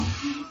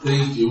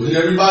Thank you. And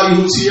everybody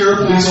who's here,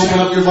 please open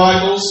up your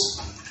Bibles.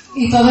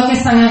 Y todos los que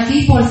están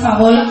aquí, por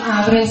favor,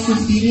 abren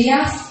sus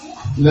Biblias.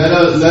 Let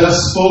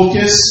us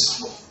focus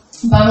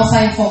Vamos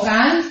a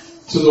enfocar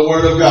to the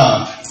Word of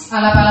God. a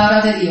la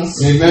palabra de Dios.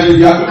 Amen.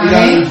 Y'all can be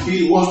on Amén. your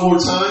feet one more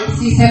time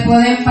Si se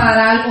pueden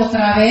parar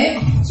otra vez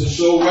to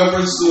show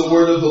reverence to the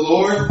Word of the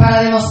Lord.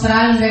 para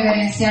demostrar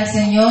reverencia al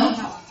Señor.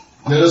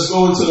 Let us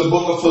go into the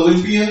book of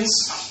Philippians.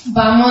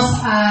 Vamos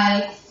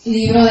al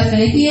libro de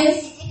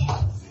Filipenses.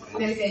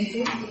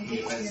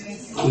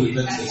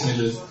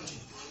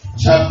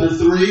 Chapter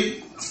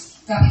 3,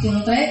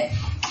 Capítulo 3,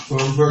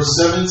 from verse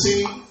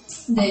 17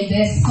 del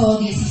verso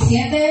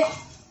 17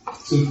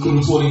 to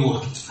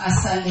 21.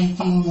 hasta el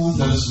 21.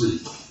 Let us read.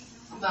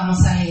 Vamos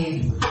a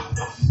leer.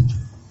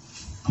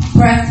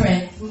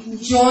 Brethren,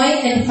 join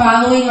in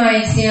following my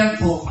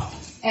example,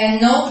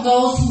 and note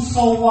those who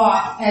so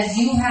walk as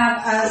you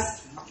have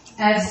us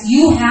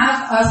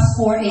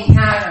for a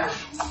pattern.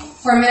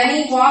 For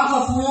many walk,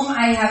 of whom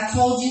I have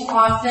told you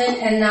often,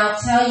 and now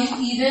tell you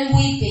even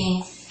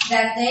weeping,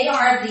 that they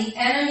are the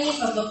enemies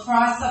of the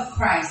cross of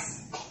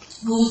Christ,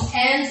 whose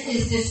end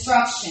is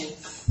destruction,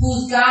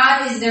 whose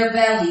God is their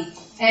belly,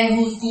 and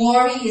whose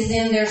glory is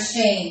in their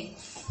shame,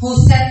 who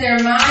set their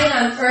mind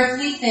on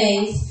earthly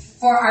things,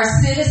 for our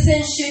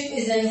citizenship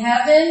is in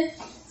heaven,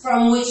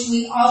 from which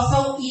we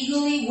also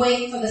eagerly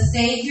wait for the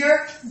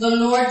Savior, the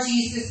Lord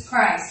Jesus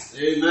Christ.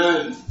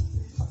 Amen.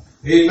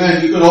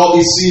 Amen. You can all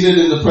be seated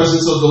in the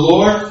presence of the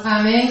Lord.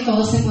 Amén.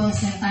 Todos se pueden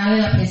sentar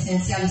en la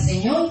presencia del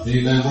Señor.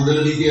 Amen. We're going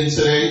to begin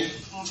today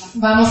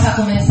Vamos a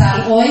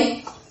comenzar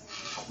hoy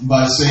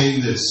by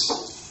saying this.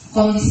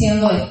 con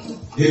diciendo esto.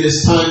 It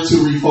is time to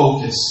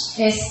refocus.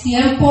 Es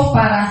tiempo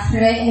para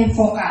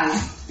reenfocar.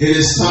 It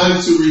is time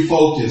to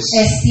refocus.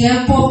 Es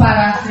tiempo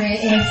para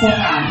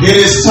reenfocar. It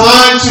is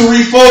time to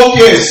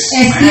refocus.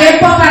 Es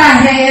tiempo para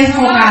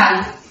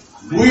reenfocar.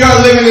 We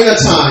are living in a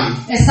time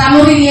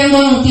Estamos viviendo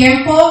en un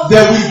tiempo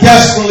that we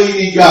desperately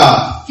need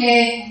God.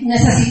 que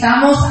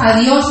necesitamos a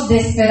Dios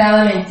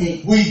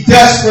desesperadamente. We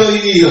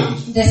desperately need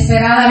Him.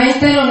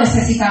 Desesperadamente lo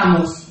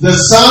necesitamos. The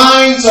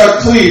signs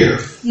are clear.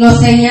 Los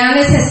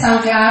señales están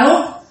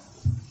claros.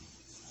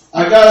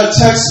 I got a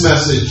text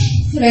message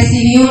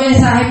Recibí un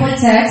mensaje por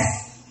text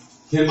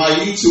in my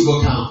YouTube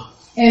account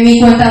en mi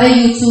cuenta de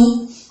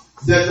YouTube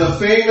that the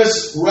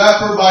famous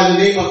rapper by the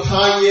name of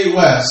Kanye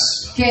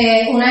West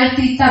que un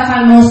artista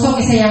famoso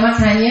que se llama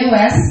Kanye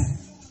West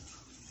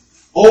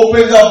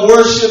opened up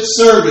worship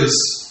service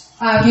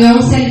abrió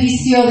un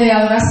servicio de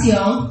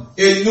adoración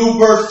in New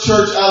Birth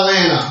Church,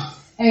 Atlanta.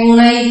 en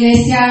una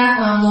iglesia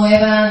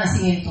nueva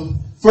nacimiento.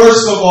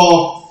 First of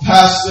all,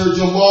 Pastor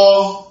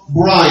Jamal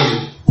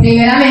Bryant,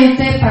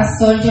 Primeramente,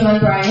 Pastor Jamal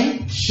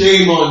Bryant,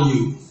 shame on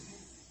you.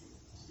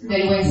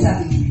 vergüenza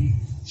a ti.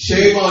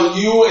 Shame on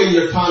you and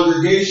your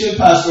congregation.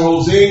 Pastor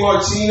Jose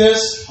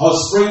Martinez of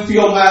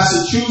Springfield,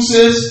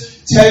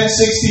 Massachusetts,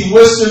 1060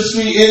 Worcester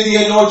Street,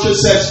 Indian Orchard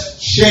says,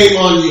 shame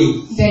on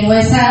you.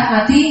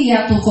 Vergüenza a ti y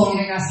a tu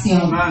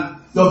congregación.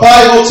 The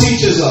Bible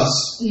teaches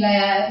us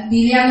La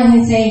Biblia nos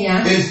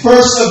enseña in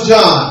 1st of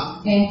John,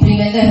 en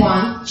 1 de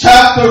Juan,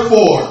 chapter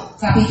 4,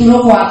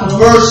 capítulo 4,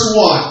 verse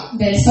 1.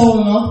 verso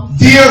 1,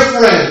 Dear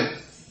friend,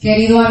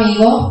 querido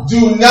amigo,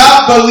 do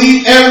not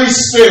believe every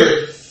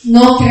spirit,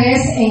 no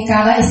crees en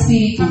cada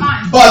espíritu,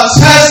 but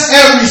test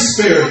every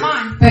spirit,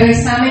 pero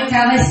examen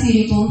cada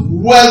espíritu,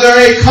 whether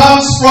it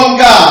comes from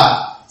God,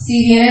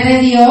 si viene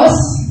de Dios,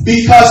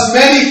 because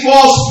many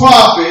false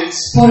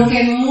prophets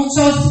porque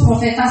muchos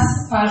profetas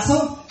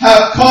falsos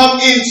have come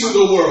into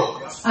the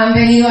world. han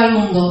venido al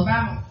mundo.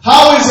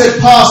 How is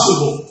it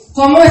possible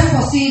 ¿Cómo es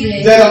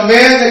posible that a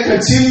man that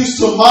continues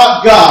to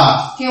mock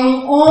God, que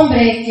un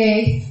hombre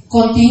que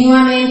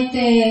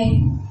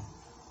continuamente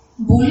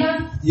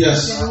burla,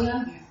 yes, se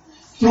burla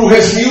through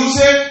his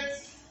music,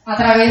 a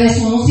través de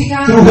su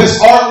música, through his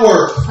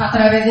artwork, a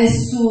través de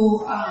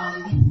su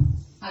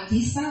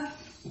artista,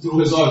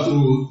 through his art,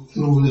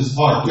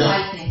 yeah,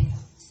 arte,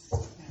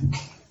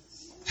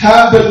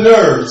 have the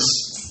nerves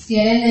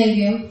tiene el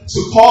nervio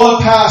to call a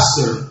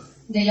pastor,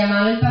 de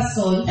llamar al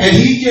pastor and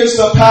he gives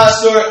the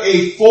pastor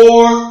a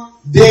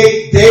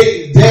 4-day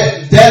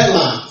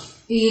deadline.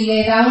 y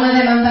le da una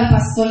demanda al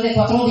pastor de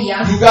 4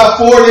 días. You got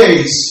 4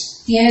 days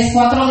Tienes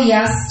 4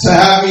 días to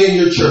have me in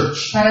your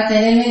church. para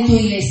tenerme en tu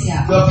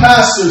iglesia. The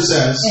pastor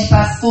says, El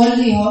pastor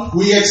dijo,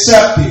 we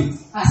accept you.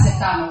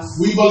 aceptamos.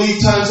 We believe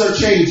times are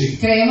changing.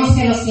 Creemos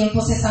que los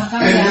tiempos están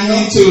And we cambiando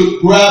need to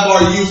grab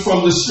our youth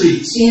from the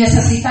streets. y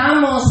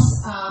necesitamos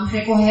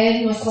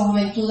recoger nuestra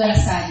juventud de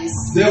las calles.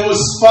 There was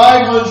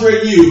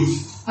 500 youth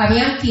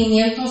Habían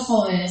 500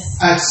 jóvenes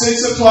at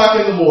 6 o'clock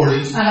in the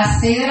morning a las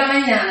 6 de la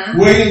mañana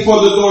waiting for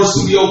the doors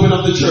to be open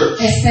of the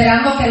church.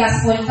 esperando que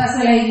las puertas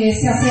de la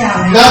iglesia se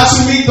abran. Not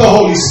to meet the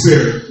Holy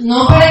Spirit,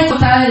 No para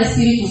encontrar el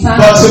Espíritu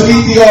Santo, but to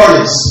meet the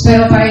artist.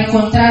 pero para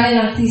encontrar el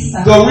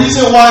artista. The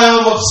reason why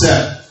I'm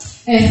upset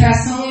El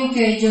razón en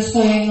que yo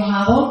estoy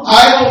enojado,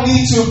 I don't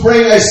need to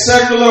bring a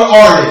secular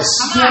artist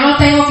yo no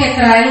tengo que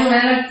traer un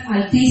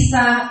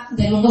artista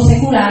del mundo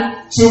secular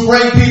to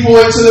bring people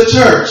into the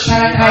church.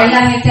 para traer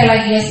la gente a la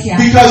iglesia.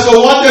 Because the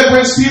one that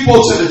brings people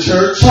to the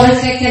church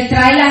Porque el que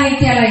trae la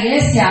gente a la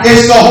iglesia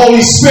is the Holy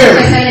es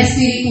Spirit. el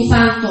Espíritu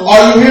Santo.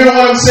 Are you hearing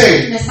what I'm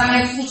saying? ¿Me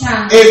están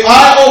escuchando? If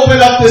I open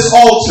up this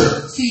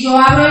altar Si yo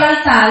abro el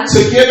altar to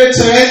give it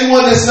to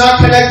anyone that's not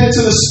connected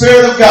to the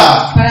Spirit of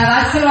God, para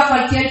dárselo a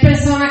cualquier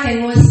persona que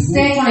no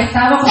esté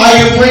conectado con I el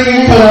am Espíritu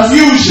bringing de Dios,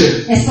 confusion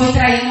estoy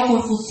trayendo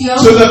confusión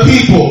to the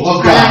people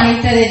of a la God.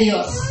 gente de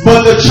Dios.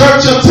 But the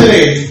church of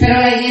today Pero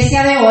la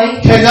iglesia de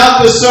hoy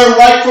cannot discern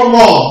right from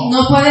wrong.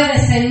 no puede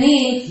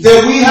discernir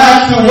That we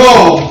have to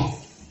go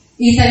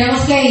y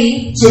tenemos que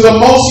ir to the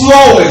most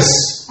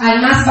lowest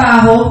al más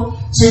bajo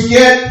to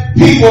get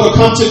people to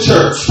come to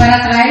church.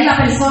 para traer las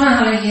personas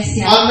a la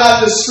iglesia. I'm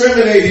not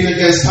discriminating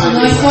against No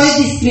Kanye estoy West.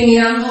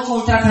 discriminando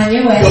contra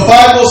Kanye The West.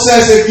 Bible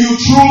says if you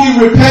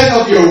truly repent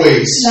of your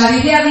ways La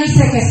Biblia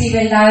dice que si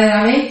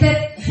verdaderamente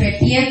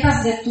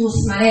arrepientas de tus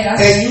maneras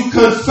and you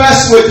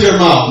confess with your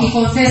mouth y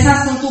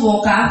confesas con tu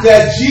boca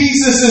that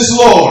Jesus is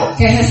Lord,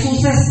 que Jesús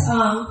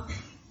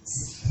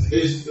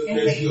is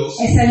Dios,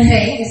 es el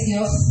Rey, es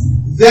Dios,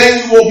 then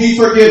you will be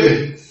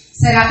forgiven.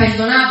 será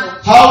perdonado.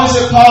 How is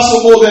it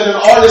possible that an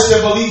artist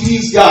that believes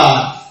he's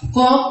God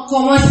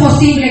 ¿Cómo es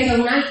posible que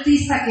un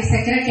artista que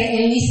se cree que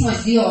él mismo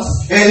es Dios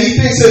and he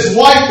thinks his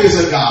wife is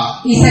a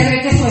God y se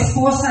cree que su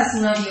esposa es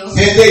una Dios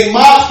and they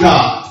mock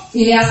God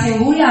y le hacen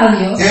burla a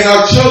Dios and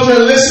our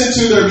children listen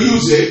to their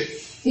music?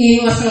 y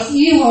nuestros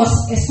hijos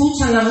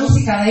escuchan la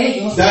música de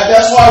ellos?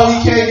 That's why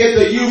we can't get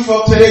the youth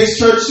of today's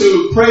church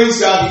to praise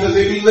God, because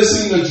they be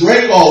listening to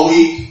Drake all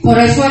week, Por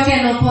eso es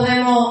que no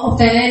podemos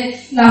obtener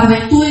la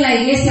juventud en la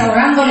iglesia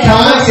orándole a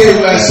Kanye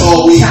Dios, West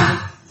all week, escuchan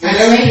and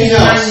a everything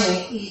Kanye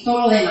else. y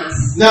todo lo demás.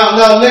 Now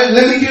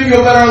let me give you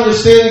a better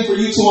understanding for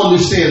you to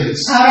understand this.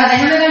 Ahora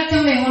déjame darte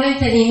un mejor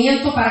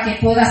entendimiento para que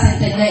puedas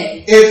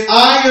entender. If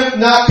I am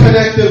not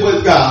connected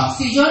with God,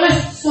 Si yo no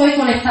estoy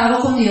conectado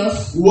con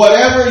Dios,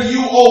 whatever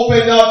you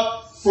open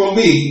up from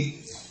me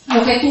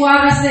lo que tú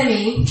hablas de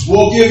mí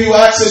will give you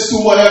access to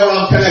whatever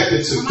I'm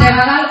connected to. te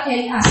va a dar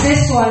el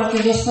acceso a lo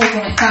que yo estoy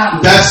conectado.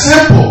 That's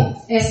simple.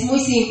 Es muy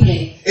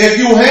simple. If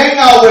you hang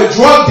out with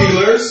drug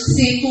dealers,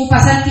 Si tú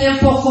pasas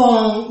tiempo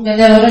con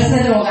vendedores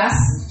de drogas,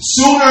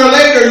 sooner or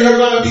later you're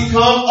going to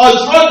become a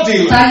drug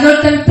dealer. tarde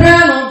o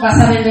temprano vas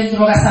a vender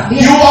drogas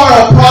también. You are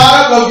a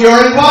product of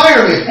your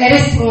environment.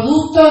 Eres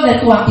producto de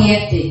tu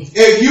ambiente.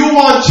 If you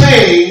want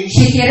change,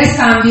 Si quieres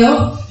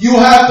cambio, you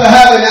have to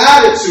have an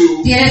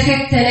attitude tienes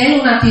que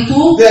tener una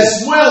actitud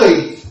that's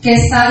willing que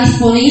está to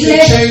disponible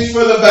change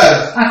for the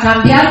better. a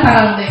cambiar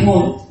para lo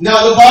mejor.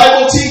 Now the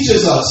Bible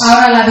teaches us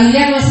Ahora la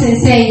Biblia nos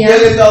enseña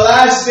that in the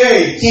last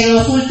days que en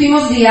los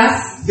últimos días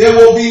there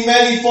will be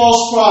many false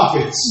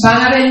prophets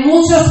van a haber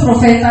muchos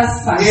profetas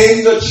falsos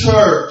in the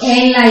church.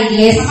 en la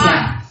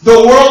iglesia. The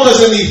world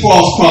doesn't need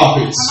false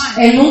prophets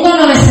El mundo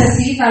no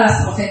necesita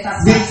las profetas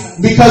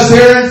falsas because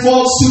they're in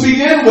false to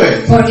begin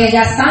with. porque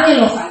ya están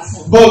en lo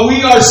falso. But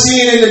we are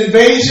seeing an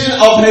invasion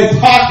of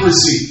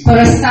hypocrisy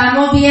Pero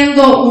estamos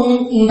viendo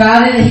un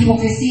invade de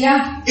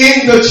hipocresía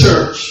in the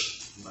church.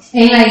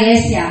 en la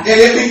iglesia And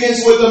it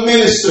begins with the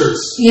ministers.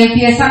 y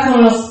empieza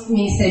con los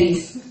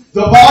ministerios.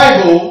 The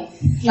Bible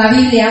La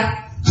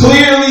Biblia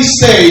clearly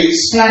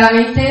states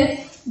claramente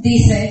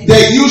dice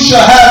that you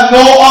shall have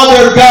no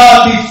other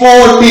God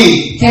before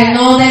me. que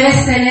no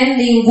debes tener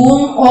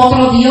ningún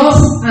otro Dios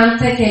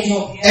antes que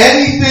yo.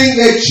 Anything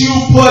that you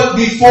put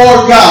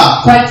before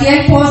God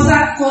Cualquier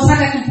cosa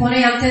que tú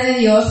pones antes de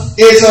Dios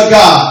is a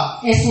God.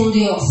 es un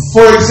Dios.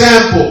 For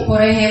example,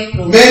 Por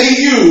ejemplo, many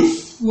youth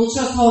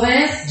muchos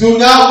jóvenes do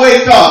not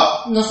wake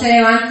up no se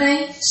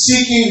levanten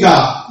seeking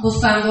God.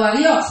 buscando a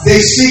Dios.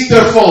 They seek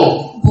their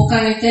phone.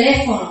 Buscan el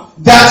teléfono.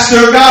 That's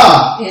their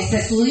God. Ese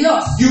es su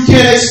Dios. You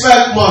can't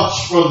expect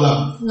much from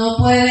them. No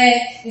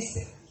puede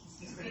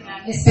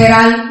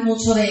esperar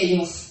mucho de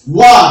ellos.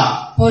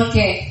 Why? ¿Por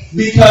qué?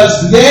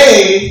 Because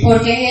they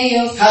Porque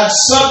ellos have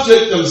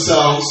subject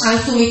themselves han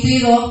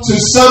sometido to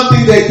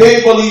something that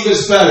they believe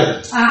is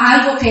better. a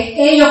algo que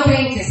ellos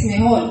creen que es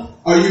mejor.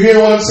 Are you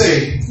hearing what I'm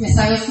saying? ¿Me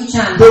están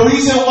escuchando? The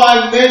reason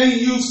why many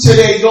youth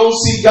today don't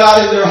see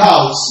God in their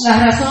house, La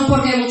razón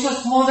por qué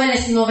muchos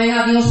jóvenes no ven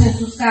a Dios en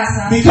sus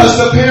casas, because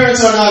the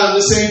parents are not on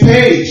the same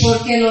page.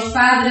 porque los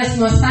padres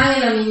no están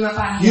en la misma You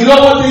página.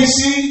 know what they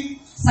see?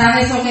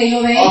 ¿Sabes lo que yo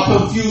A veo?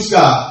 confused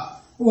God.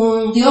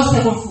 Un Dios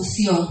de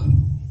confusión.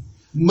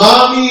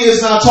 Mommy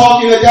is not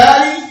talking to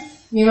daddy,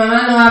 Mi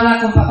mamá no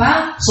habla con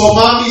papá, so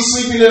mommy's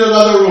sleeping in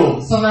another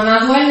room. su mamá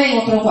duerme en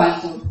otro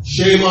cuarto.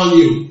 Shame on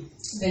you.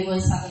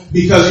 Vergüenza de.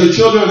 Because your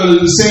children are going to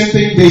do the same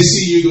thing they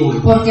see you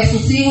doing. Porque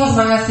sus hijos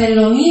van a hacer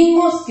lo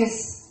mismo que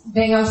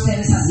ven a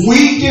ustedes así. We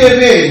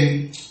give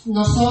in,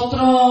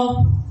 Nosotros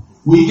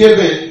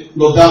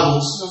lo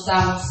damos, nos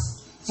damos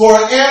for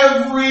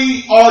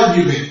every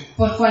argument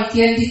por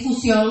cualquier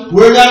discusión,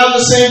 we're not on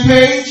the same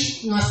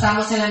page, no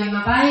estamos en la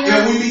misma página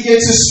and we begin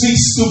to speak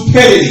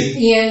stupidity.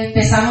 y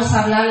empezamos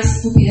a hablar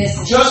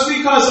estupideces. Just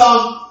because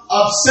I'm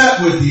upset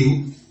with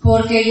you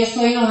Porque yo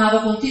estoy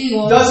enojado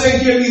contigo,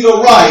 doesn't give me the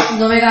right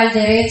no me da el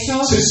derecho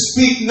to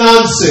speak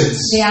nonsense.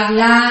 de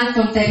hablar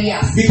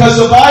tonterías. Because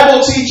the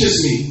Bible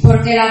teaches me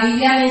Porque la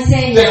Biblia me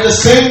enseña that the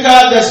same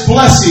God that's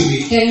blessing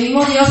me que el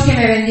mismo Dios que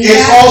me is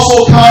bendiga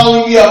also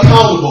calling me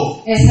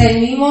accountable. es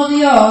el mismo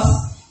Dios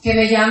que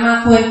me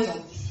llama a cuento.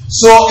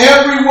 So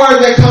every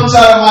word that comes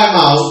out of my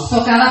mouth,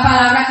 So, cada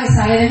palabra que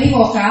sale de mi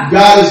boca,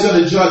 God is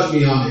going to judge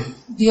me on it.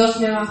 Dios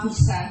me va a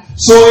juzgar.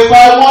 So if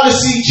I want to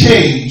see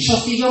change, So,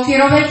 si yo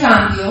quiero ver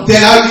cambio,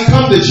 then I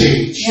become the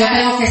change. yo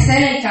tengo que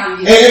ser el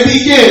cambio. And it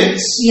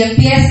begins Y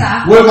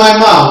empieza with my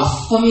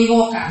mouth. con mi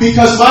boca.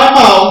 Because my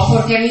mouth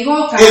Porque mi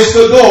boca is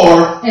the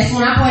door es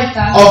una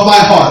puerta, of my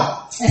heart.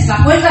 es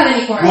la puerta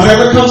de mi corazón.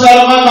 Whatever comes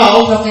out of my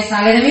mouth Lo que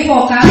sale de mi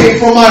boca came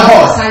from my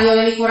heart. salió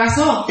de mi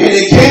corazón. And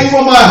it came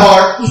from my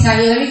heart Y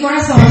salió de mi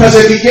corazón because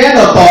it began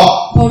a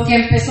thought porque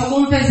empezó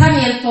con un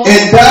pensamiento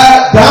and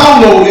that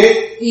downloaded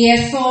y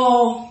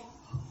eso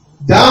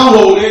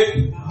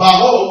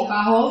bajó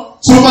bajó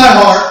to my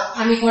heart,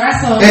 a mi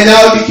corazón and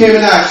now it became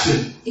an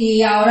action.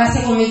 y ahora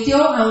se convirtió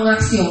en una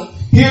acción.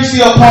 Here's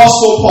the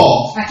Apostle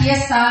Paul Aquí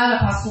está el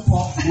apóstol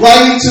Paul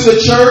writing to the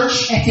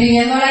church,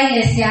 escribiendo a la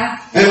iglesia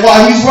and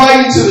while he's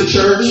writing to the y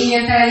church,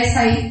 mientras él está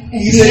ahí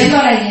escribiendo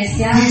a la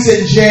iglesia, he's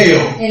in jail.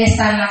 él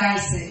está en la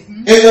cárcel.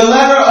 In the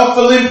letter of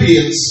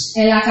Philippians,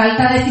 En la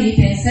carta de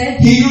Filipenses,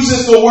 he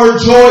uses the word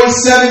joy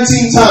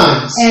 17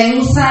 times. él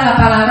usa la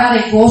palabra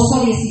de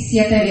gozo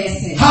 17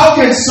 veces. How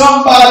can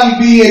somebody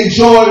be in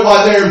joy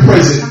while they're in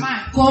prison?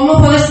 ¿Cómo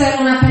puede ser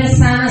una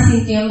persona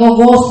sintiendo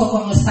gozo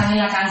cuando están en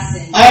la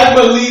cárcel? I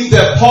believe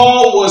that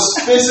Paul was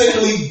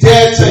physically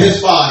dead to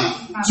his body.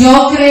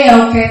 Yo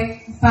creo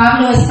que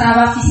Pablo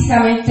estaba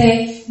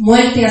físicamente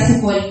muerto a su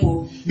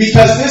cuerpo.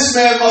 Because this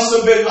man must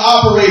have been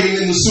operating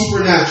in the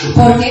supernatural.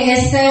 Porque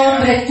este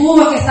hombre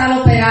tuvo que estar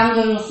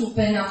operando en lo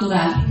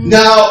supernatural.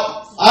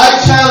 Now, I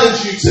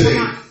challenge you today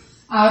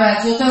Ahora,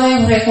 yo te doy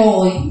un reto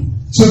hoy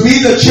to be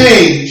the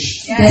change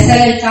de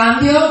ser el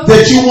cambio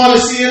that you want to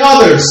see in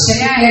others. que tú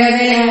quieres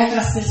ver en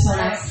otras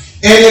personas.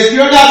 And if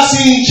you're not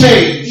seeing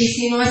change, Y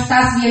si no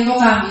estás viendo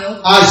cambio,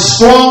 I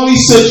strongly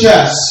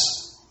suggest,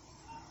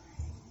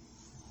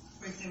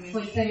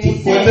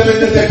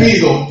 fuertemente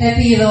te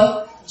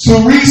pido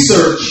to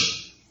research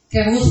que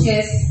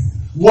busques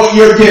what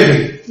you're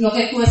giving. lo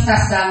que tú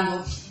estás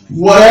dando.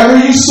 Whatever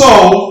you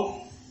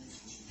sow,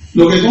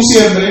 lo que tú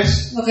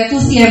siembres, Lo que tú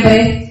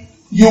siembres,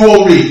 you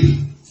will reap.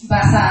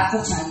 vas a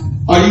escuchar.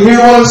 Are you hearing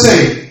what I'm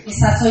saying?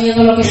 ¿Estás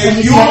oyendo lo que estoy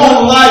If you don't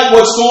diciendo? like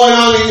what's going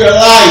on in your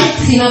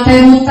life, Si no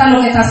te gusta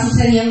lo que está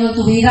sucediendo en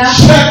tu vida,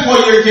 check what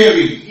you're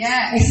giving.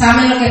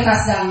 examina lo que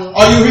estás dando.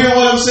 Are you hearing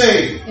what I'm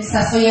saying?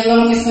 ¿Estás oyendo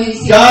lo que estoy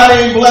diciendo? God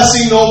ain't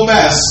blessing no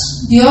mess.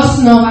 Dios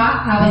no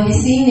va a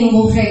bendecir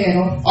ningún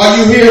reguero. Are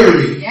you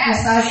hearing me? ¿Me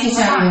estás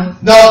escuchando?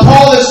 Now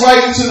Paul is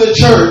writing to the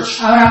church,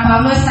 Ahora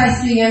Pablo está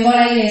escribiendo a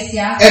la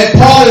iglesia and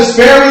Paul is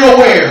very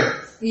aware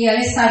y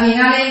él está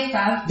bien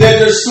alerta that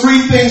there's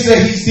three things that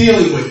he's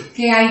dealing with.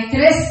 que hay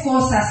tres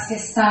cosas que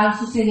están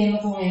sucediendo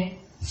con él.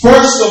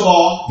 First of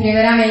all,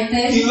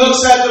 Primeramente, he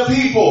looks at the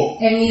people,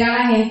 él mira a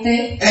la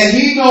gente and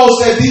he knows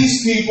that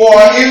these people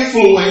are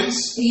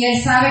influenced y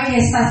él sabe que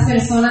estas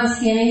personas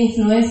tienen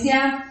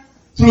influencia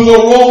through the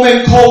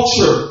Roman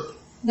culture.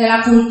 de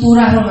la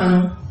cultura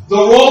romana. The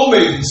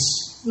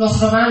Romans Los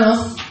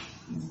romanos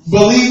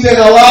believed in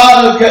a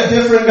lot of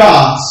different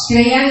gods.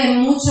 creían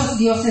en muchos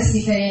dioses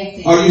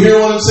diferentes. Are you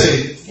hearing what I'm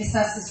saying?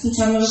 ¿Estás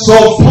escuchando lo que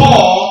So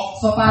Paul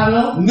So,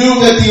 Pablo knew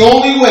that the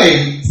only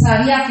way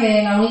sabía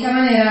que la única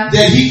manera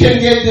that he can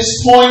get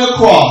this point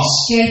across,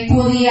 que él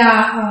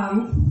podía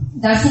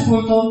dar su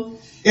punto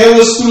it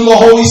was through the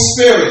Holy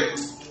Spirit.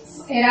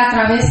 era a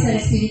través del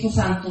Espíritu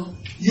Santo.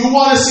 You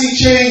want to see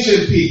change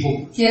in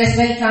people. ¿Quieres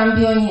ver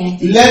cambio en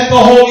gente? Let the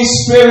Holy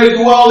Spirit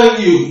dwell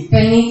in you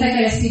Permite que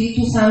el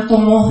Espíritu Santo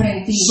more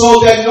en ti.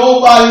 so that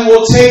nobody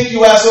will take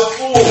you as a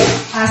fool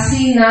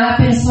Así nada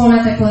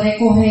persona te puede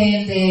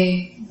coger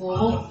de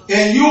bobo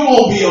and you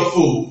won't be a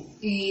fool.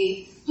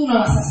 y tú no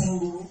vas a ser un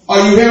bobo.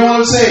 Are you hearing what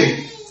I'm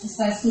saying?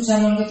 ¿Estás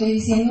escuchando lo que estoy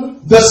diciendo?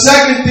 The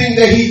second thing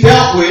that he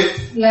dealt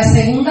with, La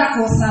segunda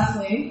cosa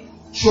fue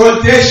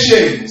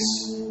traditions.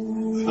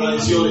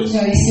 Tradiciones.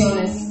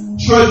 tradiciones.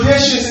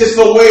 Traditions is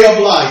the way of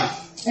life.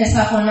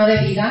 Esa forma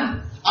de vida.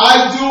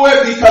 I do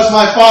it because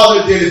my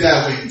father did it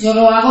that way. Yo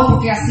lo hago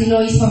porque así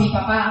lo hizo mi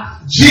papá.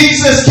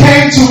 Jesus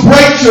came to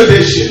break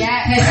tradition.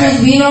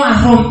 Jesús vino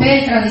a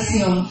romper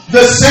tradición.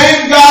 The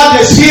same God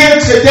that's here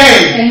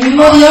today El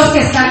mismo Dios que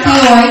está aquí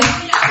hoy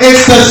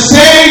is the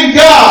same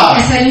God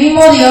es el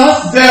mismo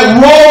Dios that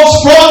rose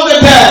from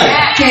the dead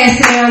que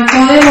se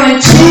levantó de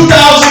muerte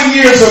 2,000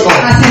 years ago.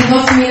 hace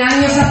 2000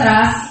 años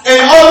atrás.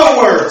 In other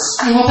words,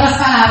 En otras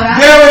palabras,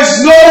 there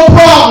is no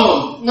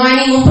problem no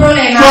hay ningún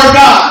problema for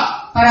God.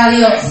 para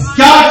Dios.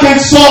 God can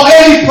solve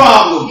any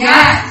problem,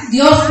 Ya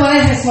Dios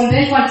puede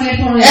resolver cualquier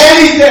problema,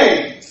 any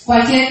day,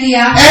 cualquier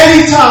día,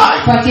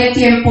 anytime, cualquier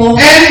tiempo,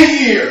 any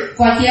year,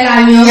 cualquier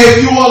año,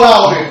 if you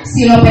allow Him.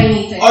 si lo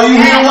permite. Are you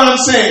hearing what I'm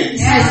saying?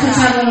 ¿Está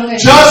escuchando lo que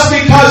digo? Just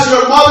because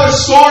your mother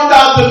stormed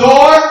out the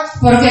door,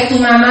 Porque tu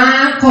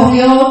mamá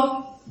corrió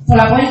por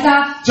la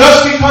puerta,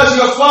 just because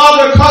your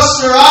father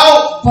cussed her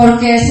out,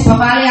 porque su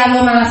papá le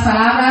habló malas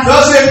palabras,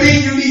 doesn't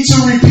mean you need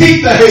to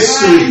repeat the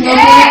history. no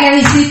tiene que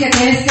decir que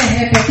tienes que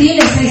repetir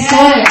esa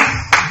historia.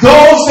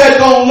 Those that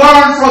don't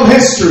learn from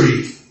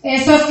history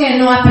Esos que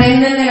no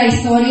aprenden de la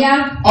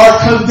historia are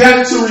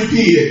condemned to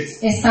repeat it.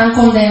 están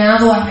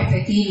condenados a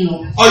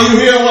repetirlo. Are you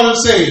hearing what I'm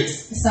saying?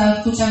 ¿Estás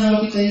escuchando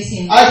lo que estoy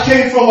diciendo? I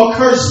came from a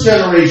cursed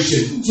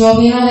generation. Yo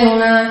vino de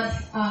una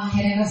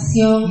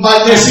generación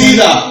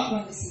Maldecida.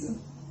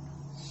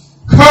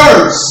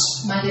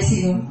 Cursed.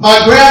 Maldecido. My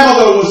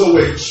grandmother was a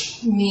witch.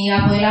 Mi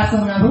abuela fue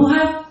una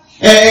bruja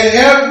And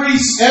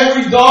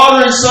every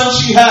daughter and son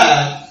she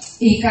had,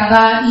 y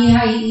cada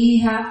hija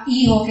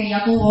y hijo que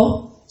ella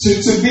tuvo,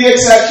 to be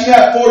exact, she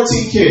had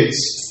 14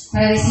 kids.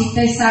 para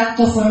decirte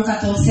exacto, fueron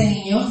 14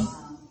 niños.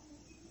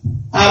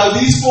 Out of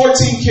these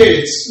 14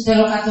 kids, De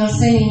los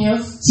 14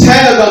 niños, 10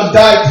 of them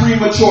died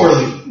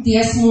prematurely.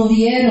 10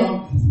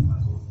 murieron.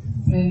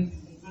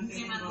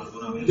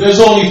 There's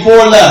only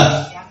 4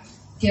 left.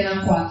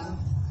 Quedan 4.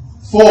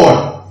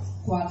 4.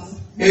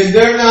 And 4.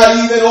 they're not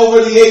even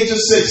over the age of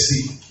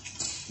 60.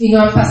 Y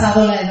no han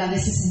pasado la edad de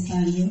 60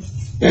 años.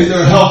 And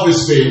their health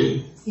is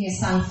failing. Y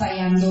están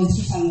fallando en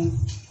su salud.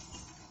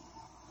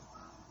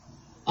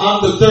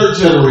 I'm the 3rd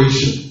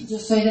generation. Yo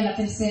soy de la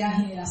tercera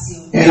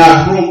generación. And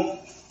I broke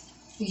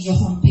Y yo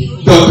rompí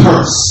the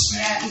curse.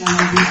 la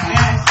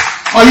maldita.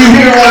 Are you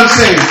hearing what I'm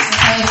saying?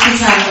 Estoy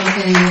escuchando lo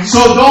que digo.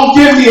 So don't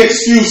give me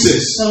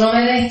excuses. Solo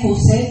me des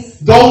excuses.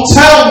 Don't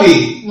tell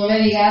me No me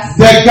digas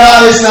that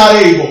God is not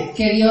able.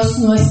 que Dios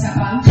no es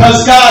capaz.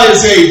 Because God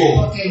is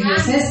able. Porque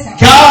Dios es capaz.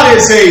 God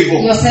is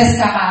able. Dios es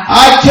capaz.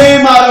 I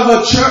came out of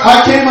a church,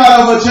 I came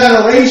out of a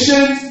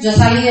generation Yo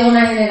salí de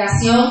una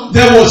generación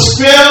that was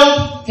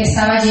filled que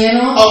estaba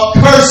lleno of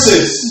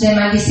curses. de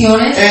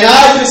maldiciones. And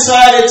I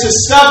decided to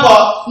step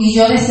up Y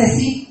yo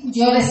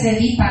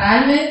decidí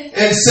pararme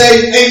and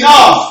say,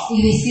 enough,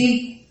 y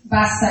decir,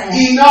 basta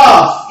ya.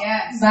 enough.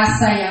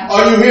 Basta ya.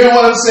 Are you hearing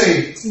what I'm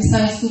saying? Me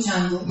están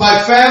escuchando. My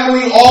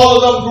family, all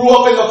of them grew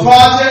up in the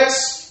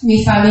projects.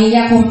 Mi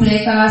familia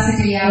completa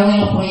se criaron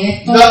en los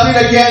proyectos. Nothing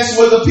against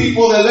with the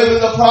people that live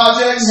in the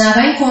projects.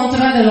 Nada en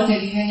contra de lo que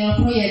viven en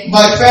los proyectos.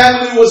 My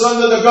family was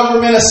under the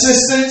government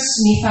assistance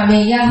Mi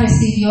familia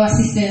recibió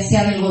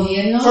asistencia del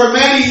gobierno for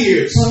many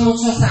years. por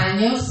muchos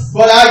años,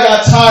 But I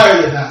got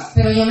tired of that.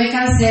 pero yo me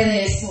cansé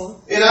de eso.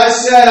 And I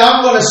said,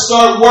 I'm going to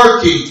start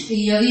working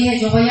Y yo dije,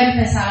 yo voy a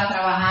empezar a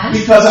trabajar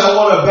because I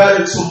want a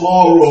better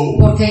tomorrow.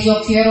 porque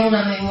yo quiero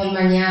una mejor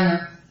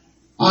mañana.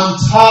 I'm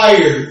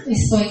tired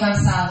Estoy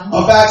cansado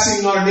of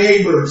asking our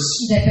neighbors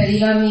de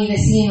pedir a mi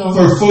vecino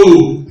for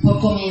food. por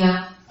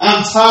comida.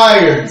 I'm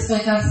tired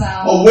Estoy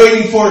cansado of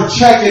waiting for a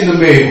check in the de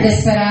mail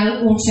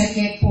esperar un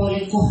cheque por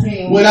el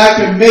correo when I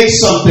can make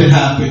something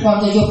happen.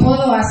 cuando yo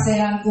puedo hacer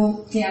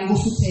algo, que algo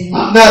suceda.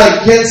 I'm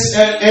not against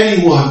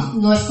anyone,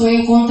 No estoy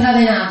en contra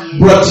de nadie,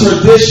 but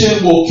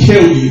tradition will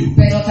kill you.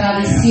 pero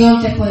tradición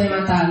te puede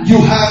matar. You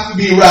have to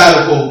be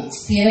radical.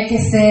 Tiene que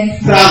ser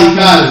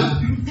Radical.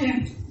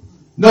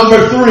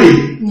 Number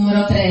 3,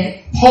 número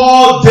 3.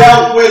 Paul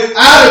dealt with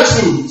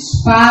attitudes.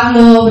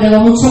 Pablo bregó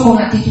mucho con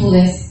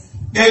actitudes.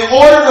 In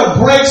order to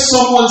break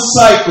someone's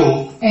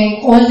cycle, En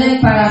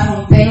orden para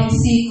romper un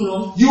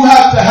ciclo, you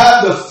have to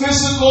have the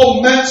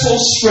physical, mental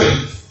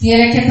strength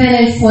tienes que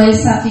tener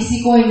fuerza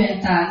físico y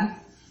mental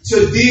to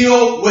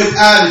deal with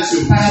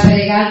attitudes. para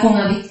bregar con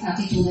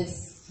actitudes.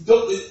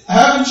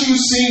 Haven't you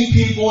seen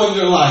people in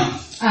your life,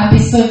 ¿Has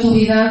visto en tu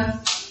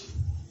vida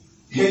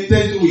gente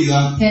en tu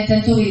vida, gente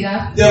en tu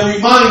vida that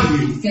remind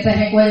you que te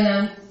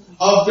recuerdan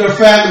of their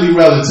family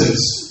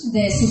relatives?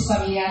 de sus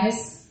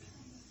familiares?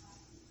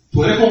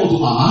 Tú eres como tu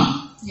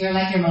mamá, You're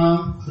like your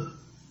mom.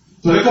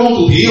 tú eres como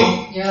tu tío,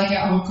 You're like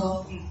your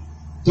uncle.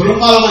 tú eres un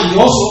malo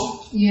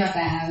mañoso. You have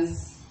that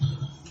house.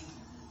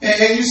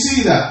 And you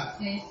see that.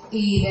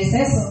 Y ves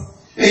eso.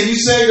 And you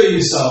say to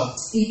yourself,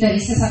 Y te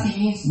dices a ti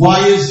mismo,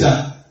 why is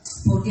that?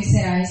 ¿por qué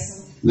será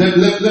eso? Let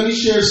me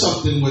share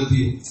something with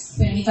you.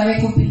 Permítame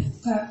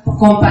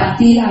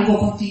compartir algo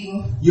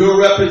contigo. Your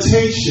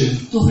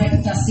reputation Tu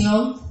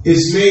reputación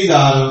is made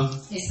out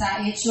of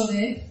está hecho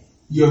de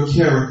your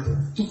character.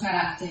 tu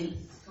carácter.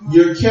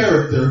 Your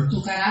character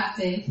Tu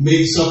carácter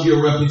makes up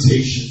your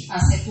reputation.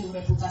 hace tu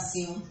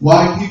reputación.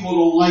 Why people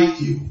don't like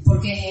you?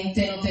 Porque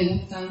gente no te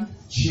gusta.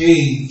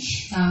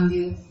 Change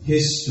Cambio.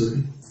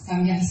 history.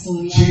 Cambia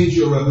historia. Change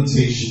your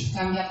reputation.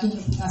 Cambia tu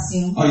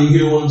reputación. Are you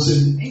hearing what I'm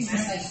saying? ¿Me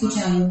está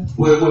escuchando?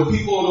 When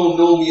people don't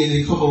know me and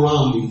they come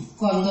around me,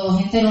 Cuando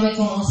gente no me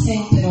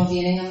conoce, pero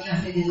vienen a mi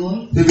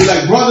alrededor, they be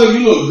like, brother, you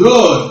look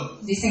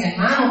good. dicen,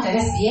 hermano, te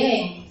ves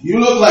bien. You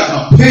look like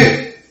a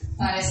pimp.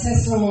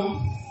 Pareces un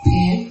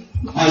pimp.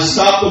 I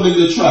stop them in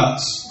their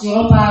tracks. Yo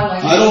lo paro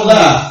ahí. I don't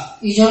laugh.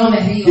 Y yo no me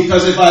río.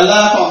 Because if I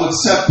laugh, I'm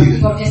accepting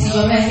it. Porque si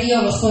yo me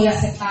río, lo estoy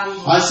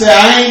aceptando. I say,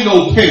 I ain't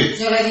no pimp.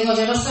 Yo le digo,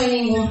 yo no soy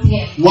ningún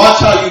pie. Watch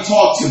how you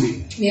talk to me.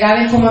 Mira a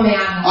ver cómo me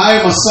habla. I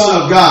am a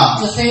son of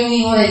God. Yo soy un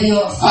hijo de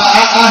Dios.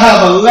 I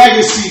have a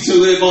legacy to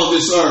live on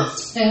this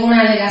earth. Tengo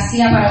una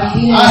legacía para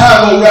vivir en I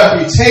have a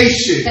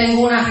reputation.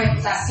 Tengo una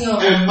reputación.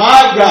 And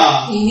my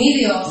God Y mi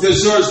Dios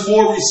deserves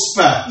more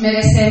respect.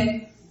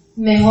 merece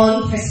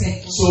mejor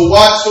respeto. So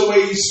watch the way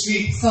you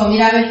speak So,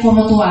 mira a ver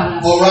cómo tú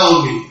hablas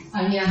around me.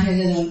 a mi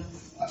alrededor.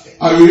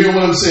 Are you hearing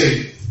what I'm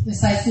saying? ¿Me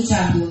está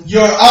escuchando?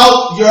 Your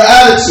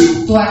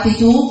attitude Tu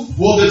actitud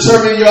will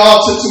determine your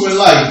altitude in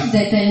life.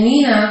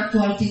 determina tu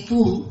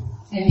actitud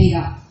en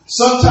vida.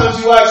 Sometimes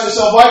you ask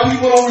yourself, why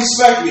people don't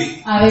respect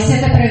me? A veces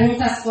te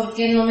preguntas por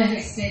qué no me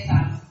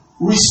respetan.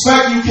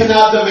 Respect you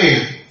cannot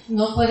demand.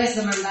 No puedes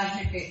demandar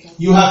respeto.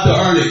 You have to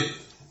earn it.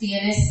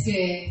 Tienes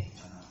que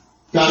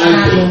Ganarlo.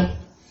 ganarlo.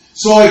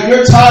 So if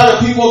you're tired of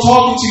people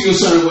talking to you a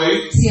certain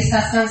way, Si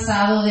estás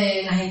cansado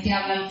de la gente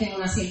hablarte de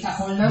una cierta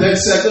forma, then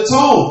set the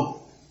tone.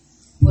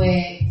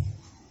 pues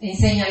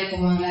enséñale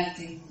cómo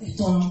hablarte, el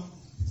tono.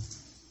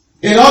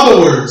 In other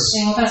words,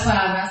 En otras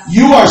palabras,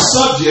 you are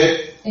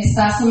subject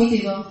estás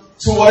sometido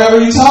to whatever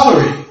you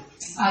tolerate.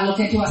 a lo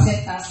que tú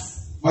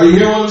aceptas. Are you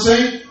hearing what I'm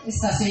saying?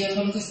 ¿Estás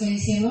oyendo lo que estoy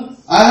diciendo?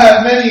 I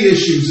had many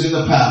issues in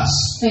the past,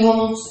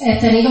 He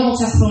tenido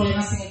muchos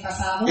problemas en el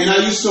pasado and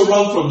I used to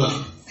run from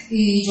them.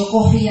 y yo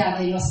corría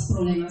de los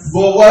problemas.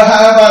 But what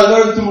have I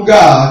learned through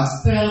God?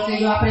 Pero lo que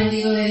yo he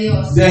aprendido de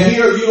Dios, That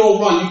here you don't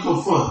run, you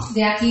confront.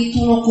 de aquí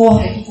tú no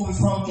corres, tú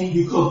confrontes,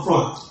 You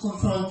confront.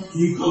 confrontes,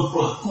 You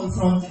confront.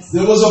 confrontes.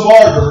 There was a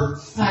barber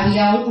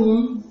Había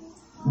un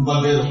who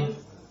 ¿vale?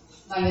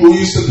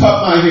 used to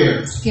cut my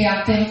hair, que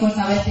antes me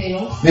cortaba el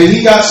pelo and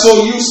he got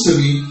so used to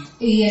me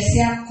y él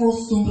se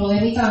acostumbró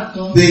de mí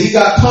tanto that he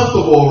got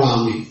comfortable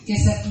around me. que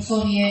se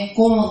puso bien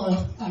cómodo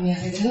a mi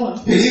alrededor.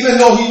 And even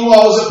though he knew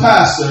I was a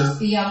pastor,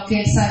 Y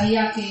aunque él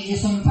sabía que yo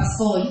soy un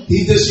pastor,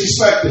 he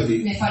disrespected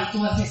me. me faltó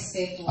el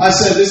respeto. I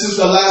said, this is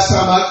the last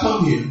time I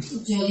come here.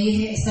 Yo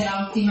dije, esta es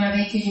la última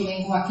vez que yo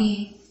vengo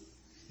aquí.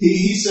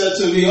 He said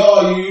to me,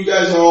 oh, you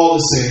guys are all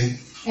the same.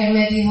 Él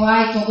me dijo,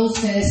 ay, todos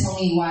ustedes son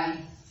igual.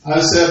 I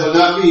said, but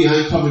not me, I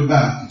ain't coming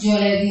back. Yo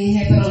le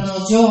dije, pero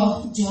no,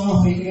 yo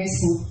no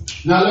regreso.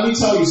 Now let me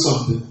tell you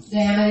something.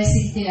 Déjame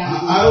decirte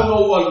algo. I don't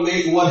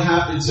know what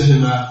happened to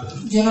him after,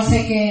 Yo no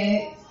sé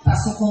qué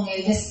pasó con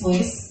él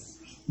después,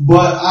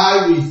 but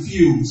I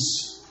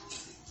refuse.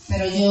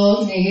 pero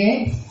yo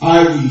negué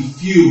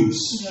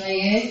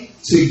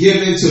to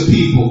give in to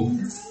people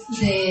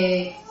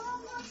de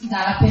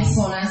dar a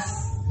personas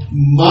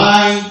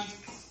my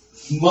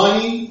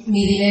money,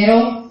 mi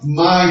dinero,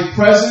 my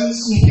presence,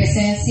 mi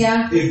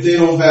presencia, if they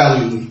don't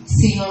value me.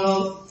 si no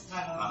lo,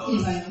 y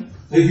bueno,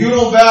 If you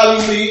don't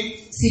value me,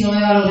 si no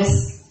me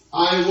valores,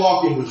 I ain't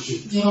walking with you.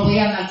 yo no voy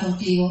a andar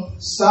contigo.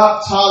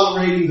 Stop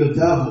tolerating the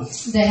devil.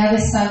 Deja de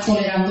estar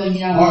tolerando el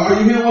diablo. Are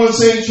you hearing what I'm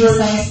saying, church?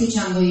 Están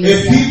escuchando, If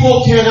iglesia.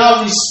 people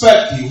cannot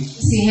respect you,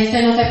 Si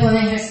gente no te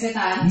puede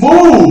respetar,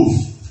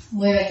 move.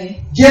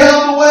 muévete, Get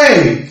out of the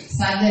way.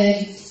 sal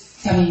del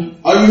camino.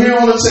 Are you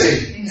hearing what I'm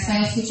saying? Me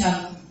están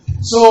escuchando.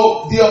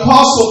 So the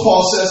Apostle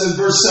Paul says in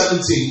verse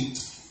 17,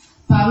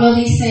 Pablo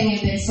dice en el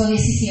verso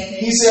 17,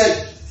 he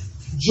said,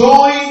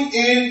 join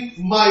in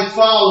my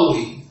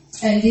following.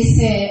 él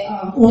dice,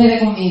 únete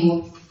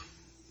conmigo,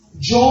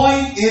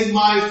 Join in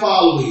my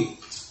following.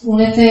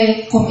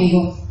 únete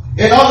conmigo.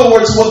 In other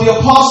words, what the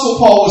Apostle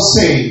Paul was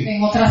saying,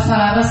 En otras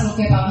palabras, lo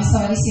que Pablo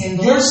estaba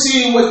diciendo, you're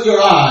seeing with your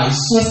eyes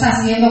tú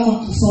estás viendo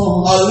con tus a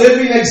ojos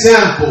living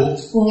example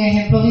un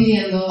ejemplo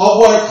viviendo of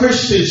what a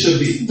Christian should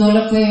be. de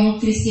lo que un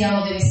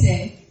cristiano debe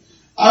ser.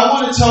 I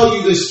want to tell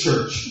you this,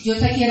 church. Yo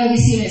te quiero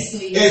decir esto,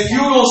 If iglesia. you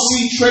don't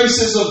see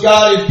traces of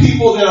God in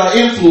people that are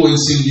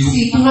influencing you,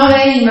 Si tú no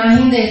ves la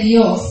imagen de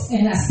Dios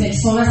en las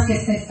personas que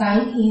te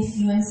están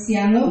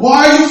influenciando,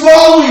 why are you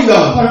following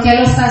them? ¿por qué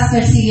lo estás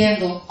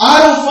persiguiendo?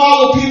 I don't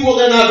follow people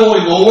that are not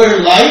going nowhere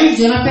in life.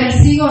 Yo no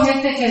persigo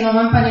gente que no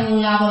van para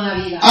ningún lado en la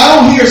vida. I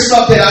don't hear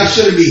stuff that I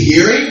shouldn't be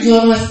hearing.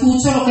 Yo no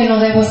escucho lo que no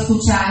debo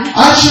escuchar.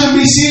 I shouldn't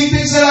be seeing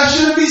things that I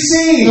shouldn't be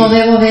seeing. No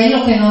debo ver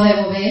lo que no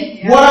debo ver.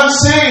 What I'm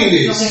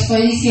saying Lo que is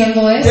estoy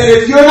diciendo es, that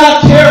if you're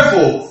not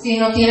careful, si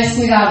no tienes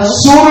cuidado,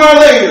 sooner or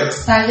later,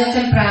 tarde o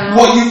temprano,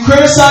 what you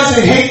criticize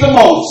and hate the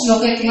most, lo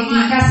que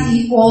criticas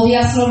y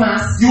odias lo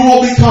más, you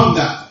will become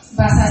that.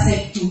 vas a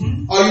ser tú.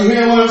 Are you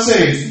hearing what I'm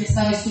saying? Me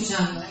están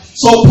escuchando.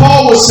 So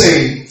Paul was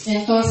saying,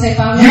 Entonces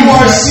Pablo you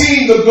are dice,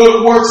 seeing the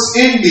good works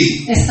in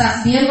me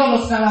estás viendo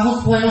los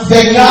trabajos buenos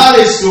that de God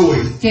Dios, is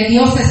doing. que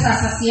Dios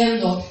estás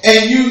haciendo,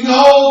 And you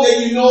know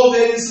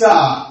that it's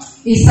God.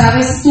 y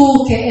sabes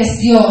tú que es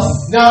Dios.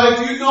 Now, if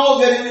you know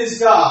that it is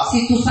God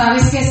Si tú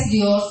sabes que es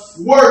Dios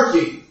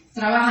working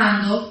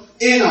trabajando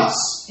in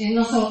us, en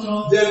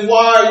nosotros, then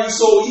why are you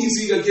so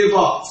easy to give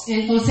up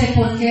entonces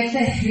 ¿por qué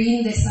te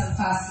rindes tan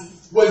fácil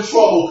when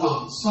trouble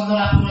comes? cuando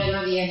el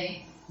problema viene?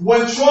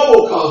 When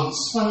trouble comes,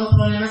 Cuando los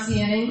problemas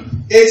vienen,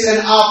 it's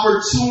an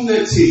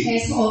opportunity.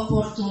 es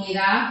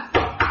oportunidad.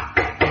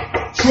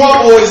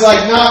 Trouble is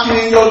like knocking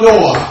in your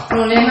door,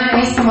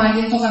 Problema es como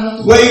alguien tocando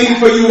tu waiting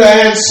for you to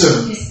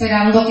answer.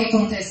 esperando que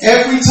conteste.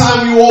 Every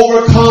time you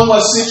overcome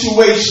a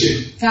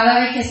situation, Cada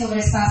vez que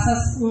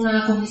sobrepasas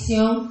una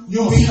condición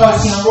you o become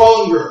situación,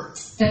 stronger.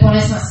 te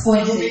pones más You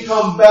fuerte,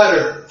 become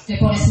better. te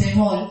pones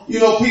mejor. You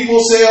know, people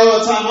say all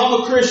the time,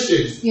 I'm a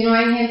Christian. Y no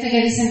hay gente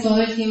que dicen todo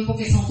el tiempo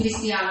que son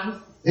cristianos.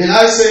 And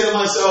I say to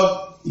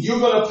myself, you're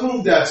going to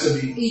prove that to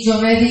me Y yo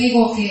me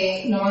digo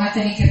que lo van a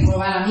tener que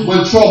probar a mí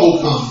when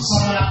trouble comes.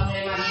 cuando la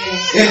problema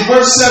viene. In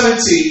verse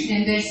 17,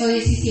 En verso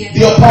 17,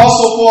 the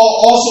Apostle Paul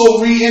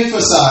also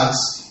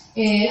re-emphasized,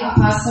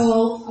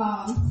 Apóstol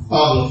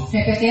Pablo,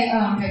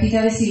 repite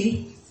a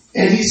decir,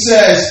 and he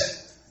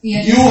says, y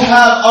él you dice,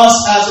 have us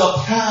as a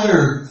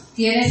pattern.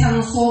 tienes a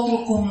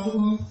nosotros como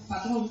un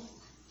patrón.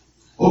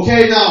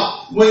 Okay,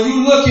 now, when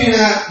you're looking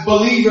at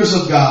believers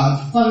of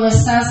God, Cuando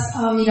estás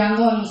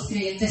mirando a los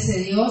creyentes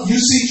de Dios, you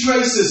see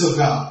traces of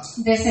God.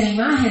 ves la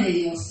imagen de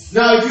Dios.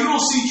 Now, if you don't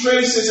see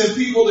traces in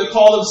people that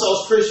call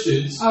themselves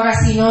Christians, Ahora,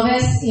 si no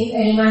ves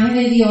la imagen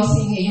de Dios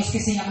en ellos que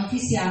se llaman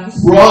cristianos,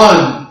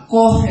 run,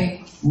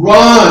 corren,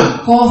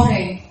 run,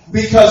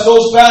 because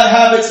those bad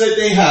habits that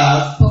they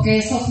have, porque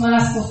esas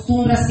malas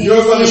costumbres que you're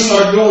ellos going to tienen,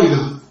 start doing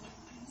them.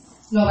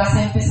 lo vas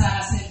a empezar a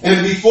hacer.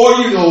 And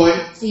before you know it,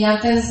 Y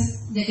antes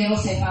de que lo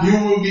sepas, you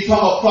will become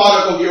a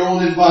product of your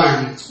own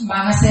environment.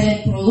 van a ser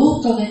el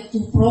producto de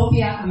tu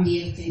propia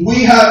ambiente.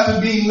 We have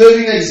to be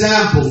living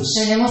examples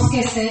Tenemos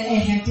que ser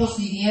ejemplos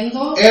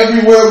viviendo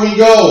everywhere we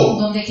go.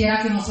 donde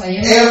quiera que nos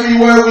vayamos.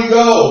 Everywhere we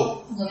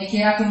go. Donde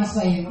quiera que nos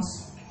vayamos.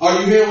 Are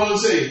you hearing what I'm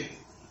saying?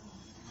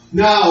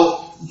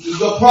 Now,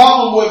 the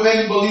problem with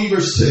many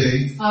believers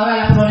today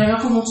Ahora, el problema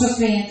con muchos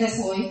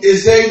creyentes hoy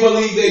is they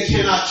believe they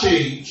cannot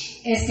change.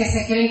 es que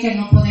se creen que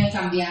no pueden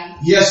cambiar.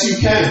 Yes, you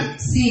can.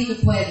 Sí, tú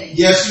puedes.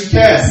 Yes, you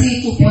can.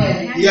 Sí, tú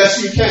puedes.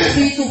 Yes, you can.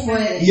 Sí, tú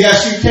puedes.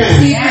 Yes, you Sí, can.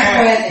 tú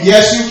puedes.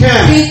 Yes, you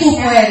can. Sí, tú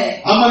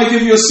puedes. I'm going to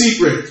give you a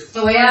secret. Te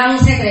voy a dar un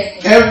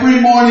secreto.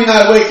 Every morning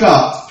I wake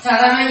up,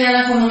 Cada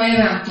mañana cuando me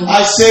levanto,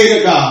 I say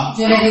to God,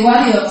 yo le digo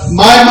a Dios,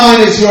 my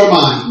mind is your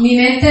mind. mi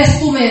mente es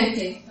tu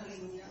mente.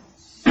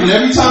 And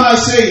every time I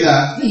say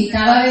that, Y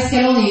cada vez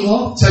que lo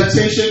digo,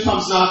 temptation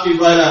comes knocking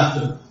right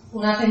after.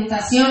 una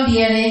tentación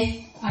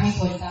viene a mi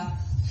puerta.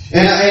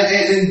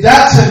 And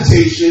that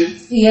temptation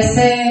Y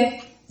esa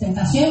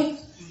tentación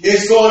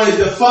is going to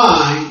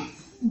define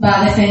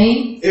va a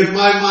definir if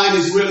my mind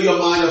is really a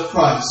mind of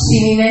Christ.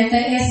 si mi mente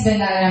es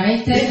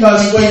verdaderamente la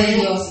Because mente de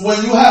Dios.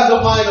 when you have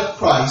the mind of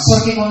Christ,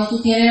 Porque cuando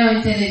tú tienes la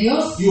mente de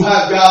Dios, you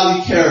have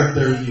godly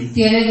character in you.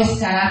 tienes los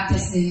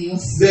caracteres de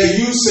Dios. That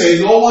you say,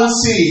 no one's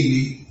seeing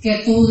me,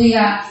 Que tú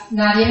digas,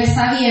 nadie me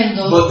está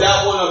viendo, but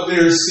that one up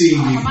there is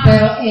seeing me.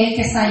 pero el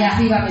que está allá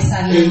arriba me está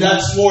And viendo.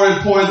 that's more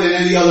important than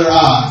any other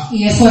eye.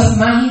 Y eso es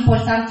más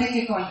importante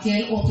que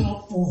cualquier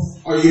otro ojo.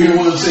 Are you hearing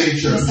what I'm saying, ¿Me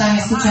church? están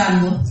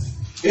escuchando?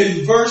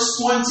 In verse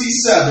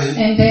 27,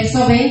 En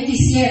verso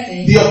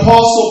 27, the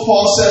Apostle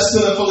Paul says to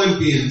the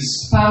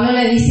Philippians, Pablo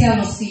le dice a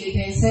los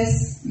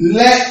filipenses,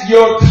 let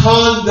your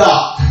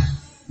conduct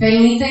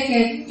permite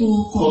que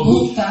tu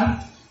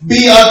conducta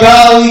be a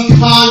godly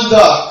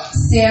conduct.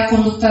 sea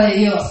conducta de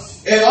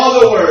Dios. In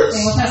other words,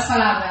 En otras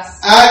palabras,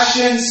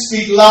 actions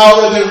speak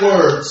louder than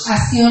words.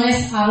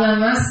 acciones hablan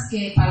más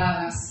que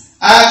palabras.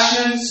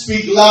 Actions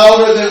speak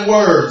louder than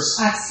words.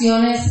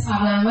 Acciones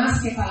hablan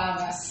más que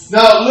palabras.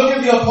 Now look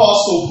at the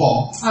Apostle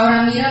Paul.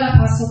 Ahora mira al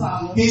apóstol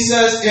Pablo. He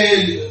says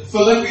in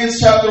Philippians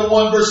chapter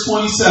 1 verse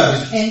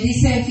 27, Él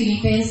dice en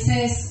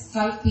Filipenses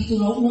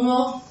capítulo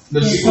 1,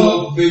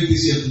 versículo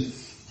 27.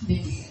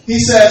 27. He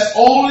says,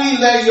 only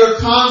let your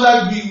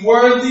conduct be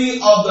worthy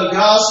of the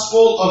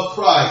gospel of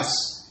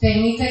Christ.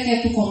 Permite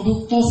que tu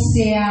conducto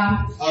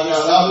sea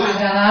Agradable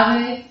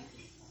agradable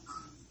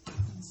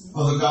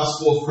of the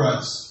gospel of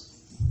Christ.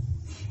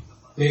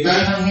 al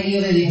Amen.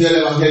 Evangelio de Dios. Del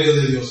Evangelio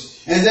de Dios.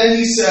 And then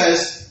he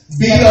says,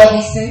 Luego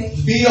dice,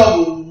 be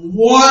of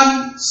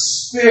one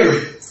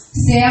spirit.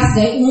 seas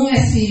de un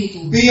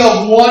espíritu, Be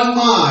of one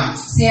mind.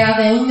 sea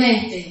de un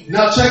mente.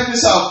 Now check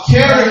this out.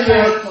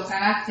 Character Tu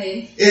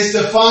carácter is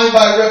defined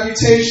by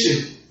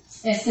reputation.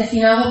 es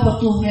definido por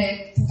tu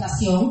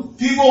reputación.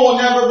 People will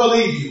never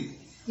believe you.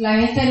 La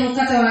gente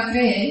nunca te va a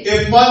creer.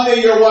 If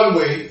Monday you're one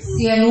way,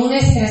 Si el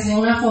lunes eres de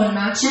una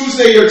forma,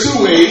 Tuesday you're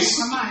two ways,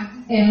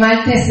 el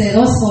martes de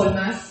dos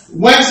formas,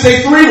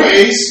 Wednesday three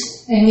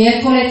ways, el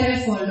miércoles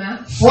tres formas,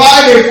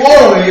 Friday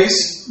four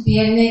ways,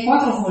 viernes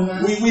cuatro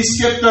formas, we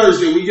skip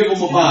Thursday, we give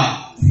them a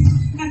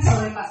bye.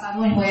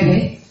 sobrepasamos el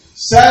jueves,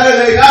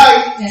 Saturday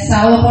night, el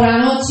sábado por la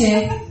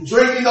noche,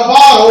 drinking the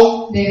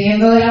bottle,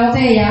 bebiendo de la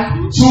botella,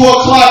 2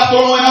 o'clock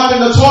throwing up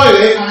in the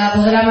toilet, a las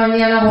 2 de la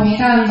mañana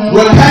vomitando,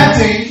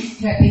 repenting,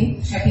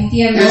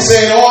 arrepintiendo and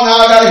saying, oh, now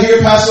I gotta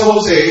hear Pastor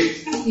Jose.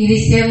 y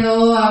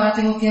diciendo, ahora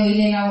tengo que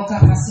oírle la boca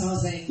a Pastor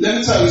José. Let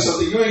me tell you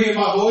something, you ain't hear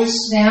my voice?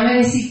 Déjame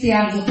decirte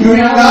algo, tú You me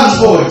hear vas God's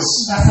a oír, voice.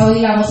 vas a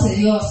oír la voz de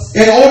Dios.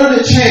 In order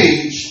to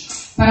change,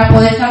 Para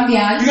poder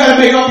cambiar, you gotta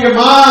make up your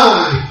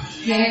mind.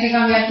 tienes que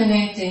cambiar tu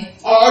mente.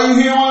 Are you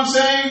hearing what I'm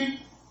saying?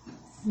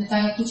 ¿Me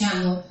están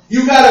escuchando?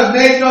 You gotta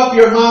make up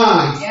your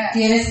mind.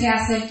 Tienes que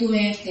hacer tu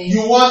mente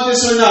You want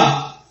this or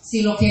not.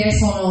 si lo quieres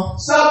o no.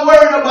 Stop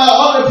worrying about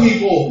other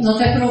people No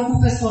te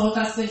preocupes por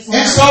otras and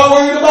personas. start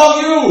worrying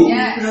about you.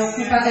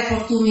 Preocúpate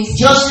por tú mismo.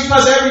 Just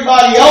because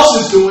everybody else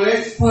is doing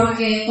it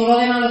Porque todo lo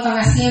demás lo están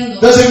haciendo.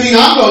 doesn't mean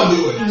I'm going to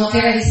do it. No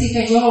quiere decir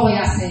que yo lo voy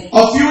a hacer.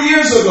 A few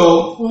years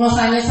ago, Unos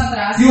años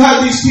atrás, you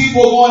had these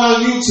people going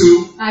on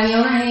YouTube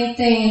había una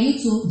gente en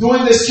YouTube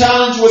doing this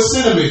challenge with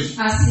cinnamon.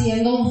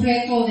 haciendo un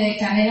reto de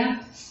canela.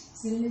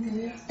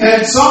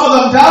 And some of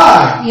them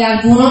died. Y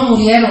algunos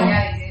murieron.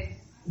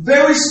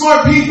 Very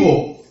smart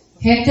people,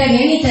 Gente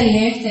bien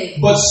inteligente,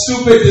 but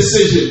stupid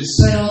decisions.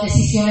 pero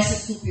decisiones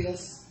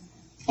estúpidas.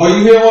 Are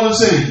you hearing what I'm ¿Me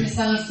saying?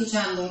 están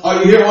escuchando? Are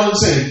you hearing what I'm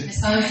saying? ¿Me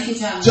están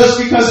escuchando? Just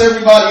because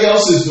everybody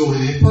else is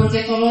doing it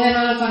Porque todo lo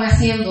demás lo están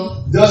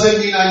haciendo, doesn't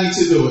mean I need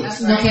to do it.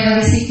 no quiere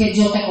decir que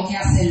yo tengo que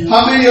hacerlo.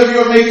 How many of you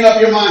are making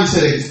up your mind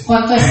today?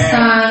 ¿Cuántos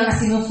están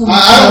haciendo su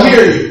I don't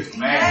hear you.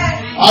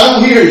 I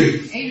don't hear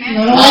you.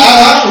 No lo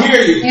I don't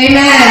hear you. Amen.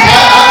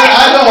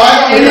 I know.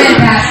 I don't Amen, hear you.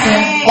 Pastor.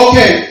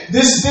 Okay,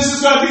 this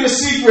is going to be the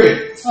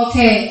secret. Ok,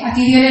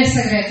 aquí viene el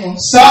secreto.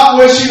 Stop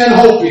wishing and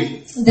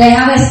hoping.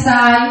 Deja de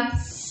estar...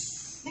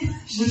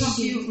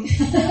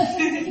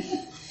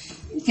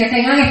 que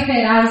tengan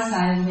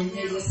esperanza en vez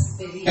de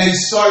despedir. And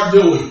start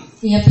doing.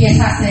 Y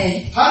empieza a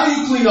hacer. How do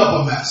you clean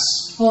up a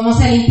mess? ¿Cómo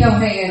se limpia un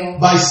reguero?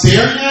 By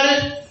staring at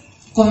it?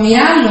 Con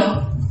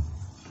mirarlo.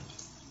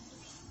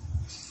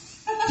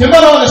 ¿Quién va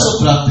a lavar esos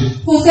trastes?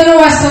 Who's gonna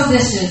wash those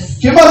dishes?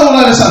 ¿Quién va a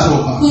doblar esa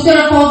ropa? Who's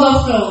gonna fold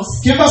those clothes?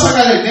 ¿Quién va a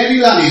sacar el nene y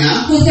la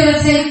nena Who's gonna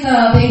take the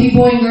baby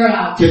boy and girl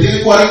out? que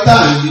tiene 40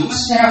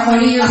 años, That are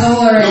 40 years old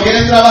no already.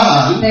 quieren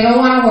trabajar, They don't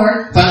want to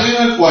work. están en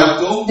el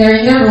cuarto, They're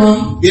in their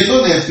room,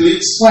 viendo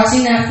Netflix,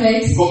 watching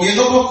Netflix,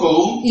 comiendo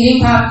popcorn eating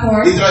y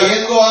popcorn,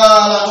 trayendo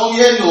a la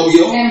novia y el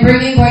novio? and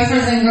bringing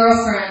boyfriends and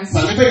girlfriends.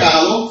 Están en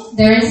pecado.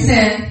 They're in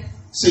sin.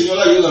 Señor,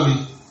 ayúdame.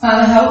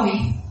 Father, help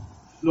me.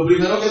 Lo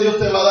primero que Dios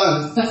te va a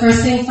dar The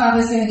first thing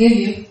Father's going to give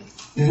you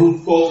es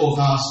un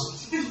cocotazo.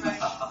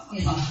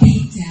 is a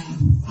beat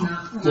down.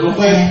 No,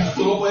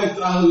 Tú no puedes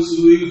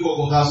traducir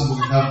cocotazo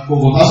porque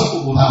cocotazo es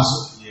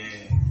cocotazo.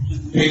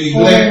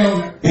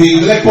 En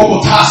inglés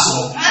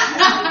cocotazo.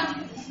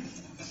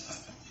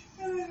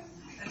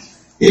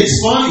 It's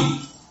funny,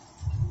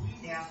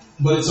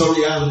 but it's a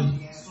reality.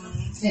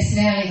 Es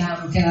realidad,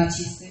 aunque da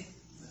chiste.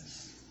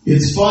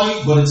 It's funny,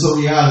 but it's a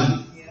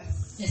reality.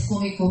 Es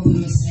cómico,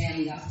 pero es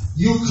realidad.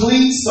 You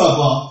clean stuff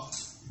up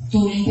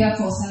Tú limpias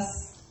cosas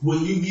when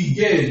you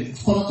begin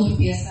cuando tú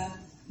empiezas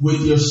with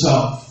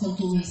yourself. con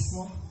tú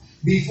mismo.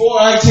 Before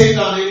I take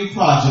on any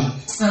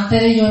project,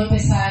 Antes de yo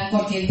empezar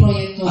cualquier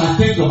proyecto, I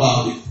think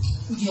about it.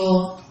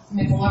 yo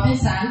me pongo a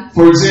pensar,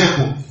 For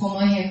example,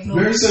 como ejemplo,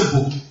 very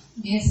simple.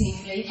 bien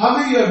simple. How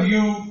many of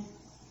you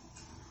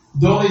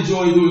don't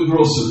enjoy doing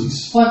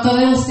groceries? ¿Cuántos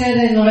de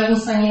ustedes no les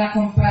gusta ir a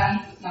comprar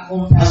la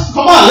compra?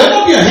 Come on, lift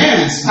up your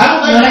hands. I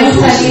don't No like les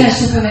doing gusta ir al groceries.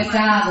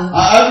 supermercado.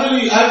 I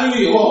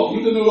really, well,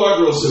 you can do our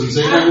groceries.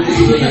 They never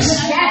do this.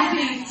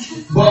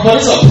 But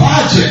it's a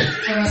project.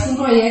 Pero es un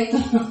proyecto.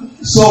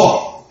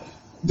 So,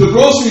 the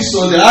grocery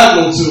store that I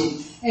go to,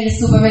 El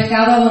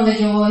supermercado donde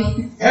yo voy,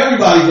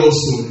 everybody goes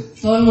to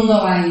it. todo el mundo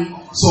va ahí.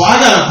 So I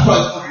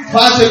gotta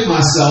project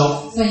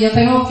myself, So, yo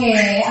tengo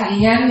que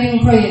alinearme en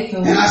un proyecto.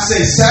 and I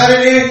say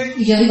Saturday,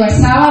 Y yo digo, el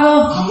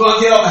sábado I'm gonna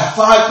get up at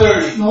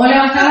 5:30. me voy a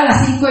levantar a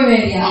las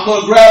 5:30. I'm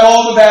gonna grab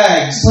all the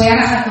bags, Voy a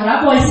agarrar toda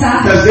la bolsa,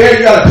 because there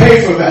you gotta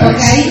pay for porque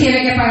bags. ahí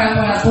tiene que pagar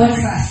por las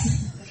bolsas.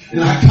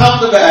 And I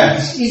count the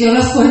bags, Y yo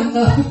los cuento.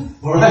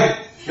 alright?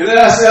 And then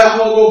I say, I'm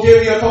gonna go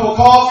get me a cup of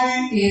coffee.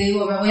 Y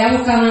digo, me voy a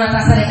buscar una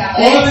taza de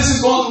All of café. this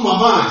is going through my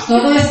mind.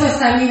 Todo esto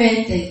está en mi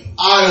mente.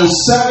 Aisle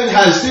 7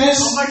 has this.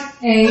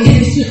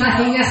 En la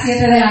línea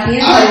 7 de la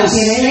tienda Aisle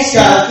tiene 6 esto.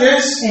 got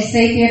this. El 6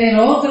 tiene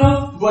lo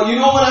otro. But you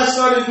know what I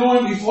started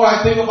doing before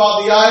I think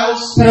about the aisles?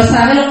 Pero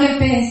 ¿sabe lo que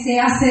empecé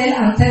a hacer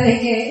antes de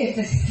que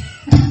empecé?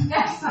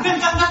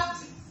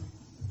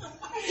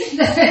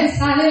 De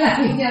pensar en la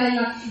línea de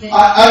la...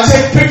 I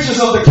take pictures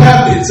of the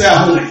cabinets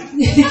at home.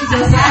 Yo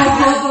saco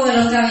fotos de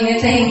los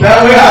gabinetes en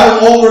That way I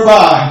don't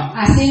overbuy.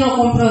 así no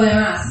compro de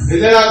más.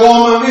 And then I go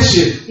on my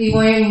mission. Y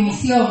voy en mi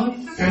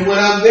misión. And when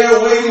I'm there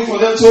waiting for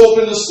them to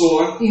open the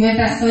store, Y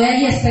mientras estoy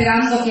allí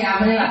esperando que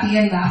abren la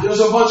tienda, there's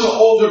a bunch of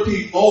older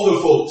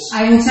folks.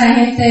 hay mucha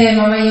gente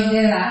más mayor de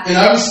edad. And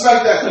I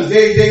respect that because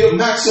they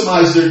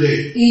maximize their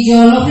day. Y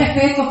yo los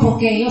respeto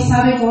porque ellos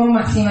saben cómo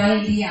maximar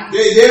el día.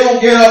 They don't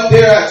get up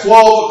there at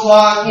 12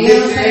 o'clock. Ellos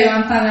no se midday.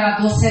 levantan a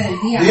las 12 del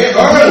día. They're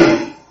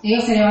early.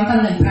 Ellos se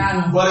levantan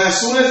temprano. But as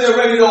soon as they're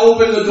ready to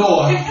open the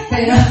door,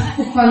 Pero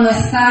cuando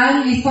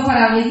están listos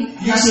para abrir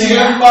you la see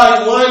tienda,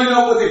 everybody lining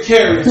up with their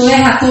carriage. tú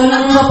ves a todo el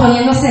mundo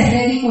poniéndose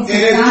ready con And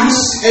sus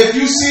carros. if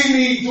you see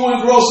me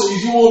doing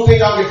groceries, you won't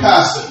think I'm your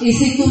pastor. Y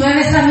si tú me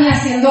ves a mí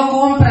haciendo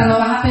compras, no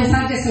vas a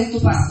pensar que soy tu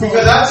pastor.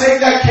 Because I take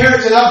that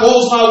carriage and I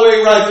bulge my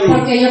way right through.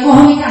 Porque yo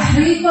cojo mi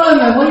carrito y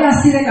me voy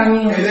así de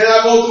camino. And then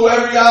I go through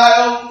every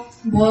aisle.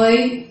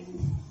 Voy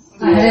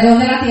alrededor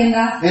de la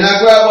tienda, and I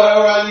grab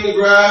whatever I need to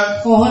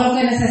grab, cojo lo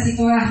que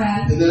necesito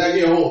agarrar and then I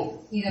get home.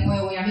 y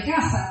después voy a mi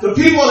casa. The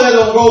people that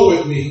don't go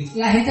with me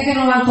La gente que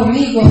no van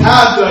conmigo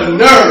have the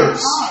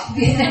nerves.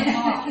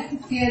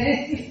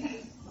 tiene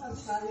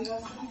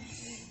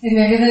en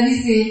medio de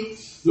decir,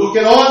 Los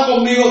que no van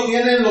conmigo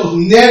tienen los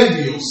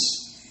nervios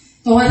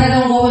the ones that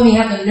don't go with me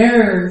have the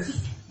nerve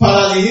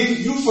para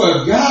decir, you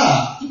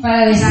forgot.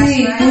 para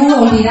decir, tú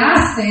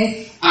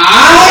olvidaste,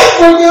 I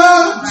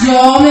forgot.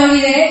 yo me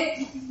olvidé,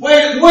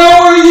 Wait,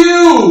 where were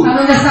you? ¿a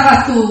dónde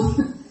estabas tú?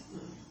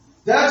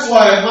 That's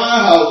why at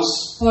my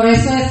house, Por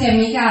eso es que en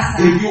mi casa,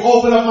 if you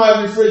open up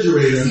my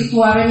refrigerator, si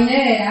tú abres mi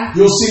nevera,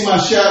 you'll see my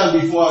shadow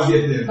before I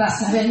get there.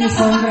 vas a ver mi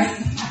sombra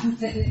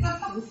antes de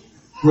tú.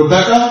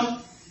 Rebecca,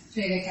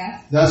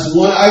 Rebeca, that's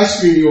one ice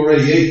cream you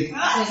already ate.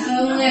 eso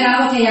es un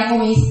helado que ya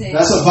comiste.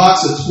 That's a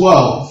box of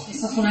 12.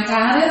 Eso es una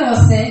caja de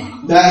 12.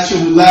 That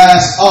should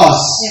last us.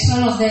 Eso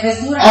nos debe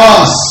durar.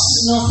 Us.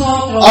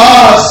 Nosotros.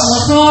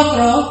 Us.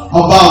 Nosotros.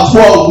 About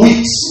 12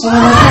 weeks. Como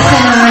 12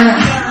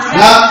 semanas.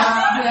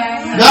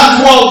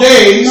 Not 12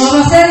 days. No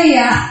 12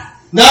 días.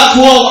 Not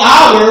 12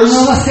 hours.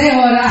 No 12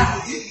 horas.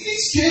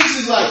 These kids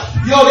is like,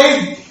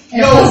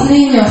 Estos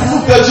niños.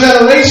 the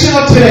generation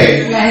of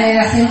today, La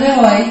generación de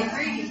hoy.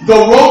 the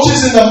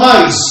roaches and the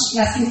mice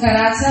Las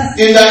cucarachas.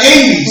 in the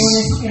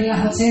 80s En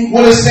las 80.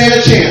 wouldn't stand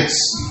a chance.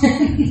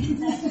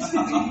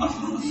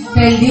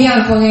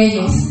 Perdían con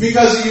ellos.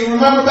 Because you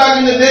remember back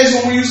in the days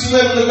when we used to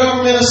live in the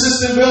government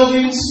assisted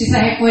buildings? Si se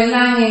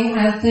recuerdan en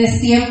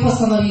antes tiempos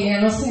cuando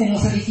vivíamos en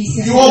los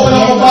edificios. You open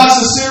up a box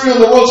of cereal,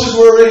 the roaches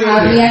were already in there.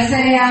 Abría el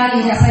cereal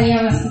y ya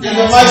salían las And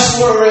the mice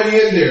were already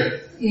in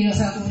there. y los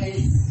atunes.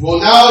 Well,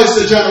 now it's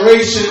the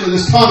generation that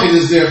is coming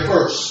is there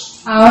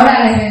first. Ahora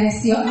la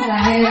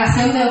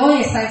generación de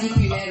hoy está allí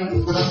primero.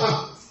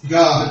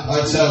 God,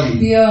 I tell you.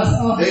 Dios,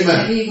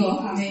 Amen. te digo,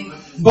 amén.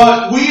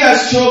 But we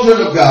as children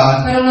of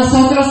God, Pero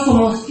nosotros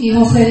como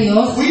hijos de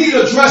Dios we need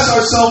to dress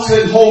ourselves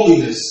in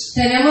holiness.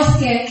 tenemos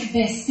que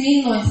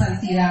vestirnos en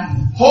santidad.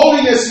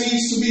 Holiness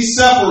means to be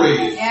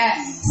separated.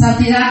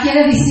 Santidad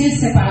quiere decir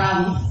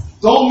separado.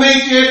 Don't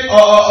make it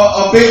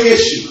a big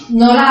issue.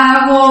 No la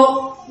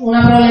hago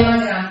una problema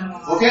grande.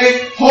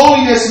 Okay?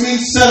 Holiness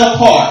means set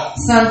apart.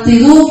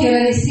 Santidad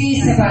quiere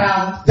decir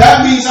separado.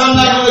 That means I'm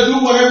not going to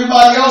do what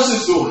everybody else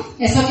is doing.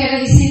 Eso quiere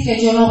decir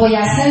que yo no voy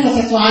a hacer lo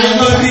que tú I ain't haces.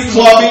 going to be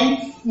clubbing.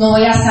 No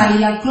voy a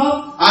salir al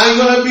club. I ain't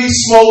going to be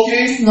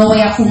smoking. No voy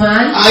a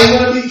fumar. I ain't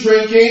going to be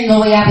drinking. No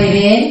voy a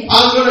beber.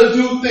 I'm going to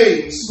do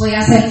things Voy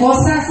a hacer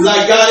cosas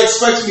like God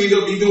expects me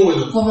to be doing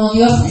them. como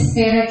Dios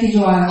espera que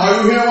yo haga. Are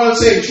you hearing what I'm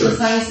saying, ¿Me church?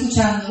 están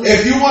escuchando?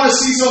 If you want to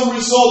see some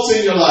results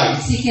in your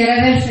life, Si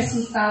quieres ver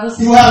resultados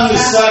en you tu have to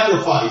vida,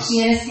 sacrifice.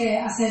 tienes que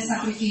hacer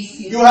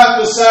sacrificio. You have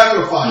to Tienes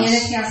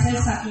sacrifice. que hacer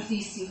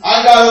sacrificio.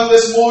 I got up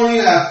this morning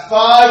at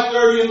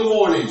 5:30 in the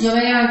morning. Yo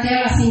me levanté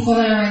a las 5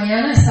 de la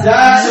mañana esta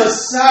That's mañana. a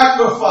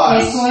sacrifice.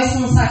 Eso es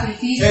un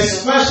sacrificio.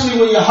 Especially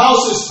when your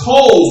house is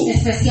cold.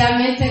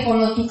 Especialmente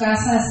cuando tu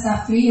casa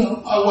está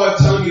frío. I was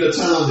telling you to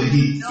turn on the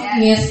heat.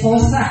 Mi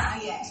esposa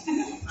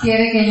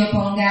quiere que yo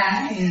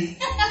ponga el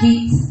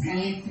heat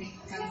caliente.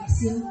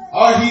 Calefacción.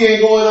 Our heat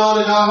ain't going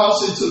on in our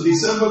house until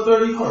December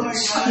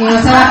 31st. Y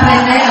no se va a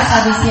prender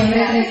hasta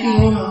diciembre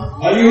 31.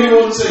 Are you hearing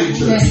what I'm saying, Me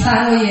church?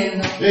 están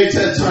oyendo. They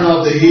said turn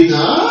off the heat. Yo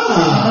no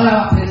Nah. la voy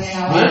a prender I ain't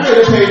ahora.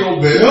 ready to pay no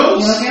Yo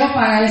bills. no quiero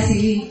pagar el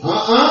civil.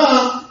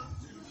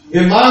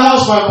 In my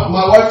house,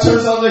 my wife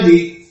turns on the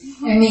heat.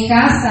 En mi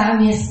casa,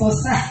 mi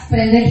esposa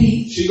prende el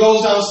heat, She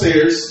goes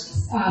downstairs.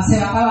 se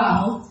va para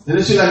abajo And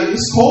then she's like,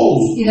 it's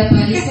cold. y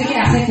después dice que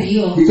hace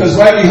frío. Because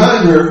right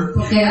behind her,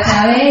 Porque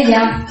detrás de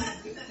ella,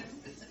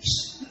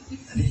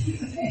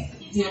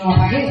 yo lo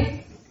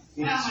apagué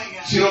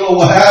she don't know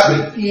what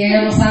happened. y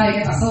ella no sabe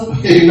qué pasó.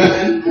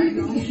 Amen.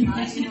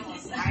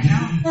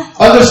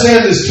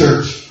 Understand this,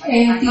 church.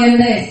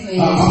 Entiende esto,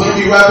 I'm going to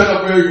iglesia. be wrapping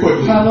up very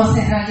quickly. Vamos a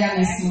cerrar ya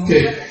mismo.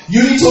 Okay.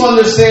 You need to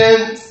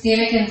understand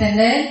Tiene que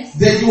entender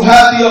that you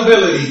have the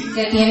ability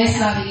que tienes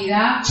la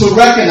habilidad to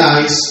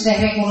recognize de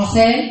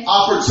reconocer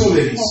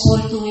opportunities.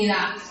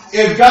 oportunidad.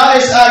 If God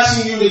is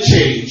asking you to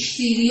change,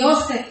 Si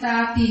Dios te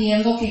está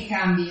pidiendo que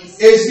cambies,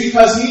 it's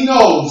because He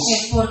knows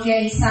es porque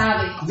Él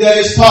sabe that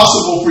it's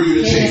possible for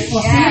you to que es change.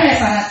 posible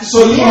para ti.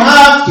 So you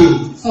have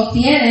to So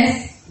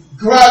tienes,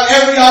 grab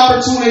every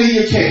opportunity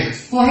you can.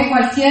 coge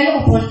cualquier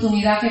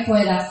oportunidad que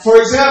puedas. For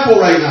example,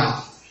 right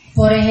now,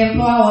 Por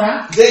ejemplo,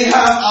 ahora they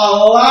have a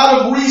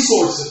lot of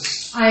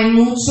resources hay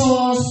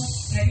muchos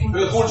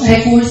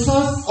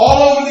recursos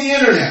all over the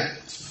internet.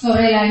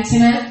 sobre la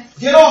internet.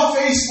 Get off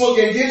Facebook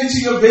and get into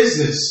your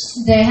business.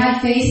 Deja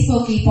el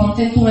Facebook y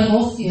ponte en tu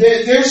negocio.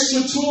 There's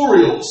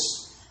tutorials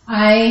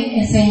Hay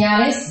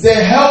enseñales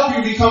that help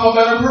you become a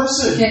better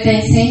person. que te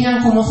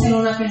enseñan cómo ser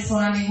una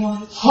persona mejor.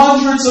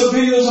 Hundreds of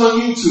videos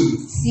on YouTube.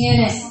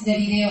 Cientos de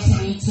videos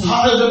en YouTube.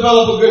 How to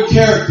develop a good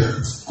character.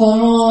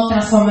 Cómo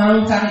transformar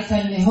un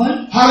carácter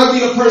mejor. How to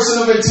be a person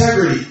of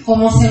integrity.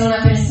 Cómo ser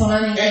una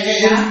persona de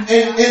integridad.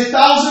 And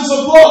thousands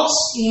of books.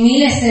 Y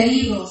miles de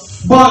libros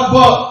But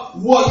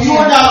what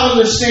you're not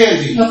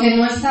understanding Lo que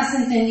no estás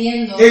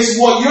entendiendo is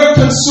what you're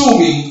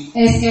consuming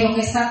es que lo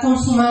que estás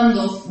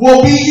consumando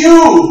will be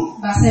you.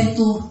 va a ser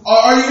tú.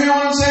 Are you hearing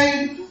what I'm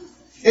saying?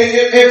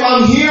 If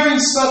I'm hearing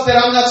stuff that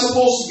I'm not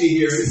supposed to be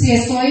hearing, Si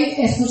estoy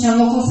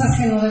escuchando cosas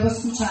que no debo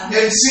escuchar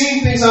and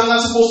seeing things I'm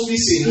not supposed to be y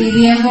seeing,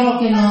 viendo lo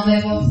que no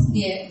debo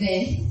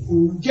ver,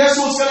 guess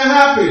what's going to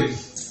happen?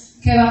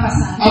 ¿qué va a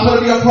pasar? I'm going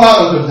to be a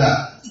product of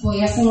that.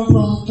 Voy a ser un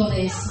producto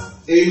de eso.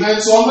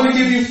 Amen. So I'm going to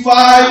give you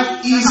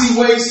 5 easy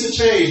ways to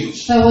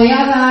change. Te voy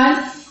a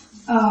dar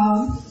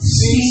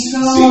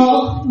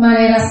 5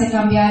 maneras de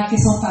cambiar que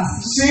son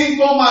fáciles.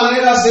 5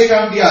 maneras de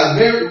cambiar.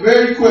 Very,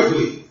 very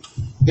quickly.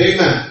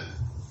 Amen.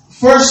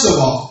 First of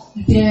all,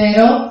 El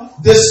primero,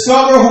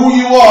 discover who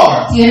you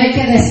are. tienes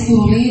que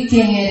descubrir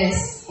quién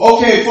eres.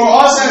 Okay, for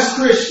us as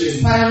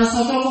Christians, Para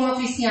nosotros como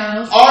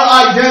cristianos,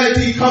 our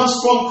identity comes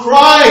from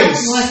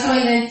Christ. nuestra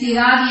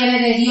identidad viene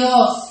de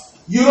Dios.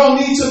 You don't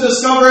need to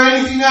discover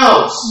anything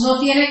else. No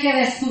tienes que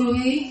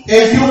descubrir.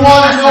 If you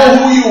want to know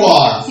who you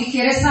are, Si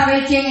quieres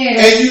saber quién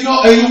eres and you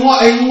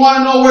want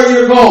to know where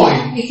you're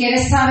going, y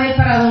quieres saber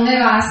para dónde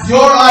vas,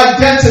 your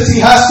identity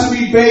has to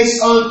be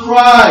based on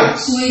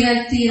Christ. tu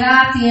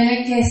identidad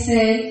tiene que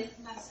ser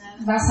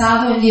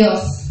basado en Dios.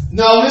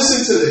 Now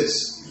listen to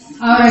this.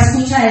 Ahora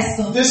escucha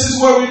esto. This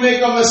is where we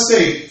make a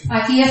mistake.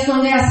 Aquí es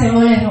donde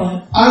hacemos el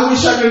error. I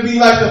wish I could be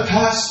like the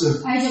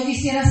pastor. Ay, yo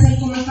quisiera ser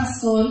como el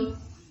pastor.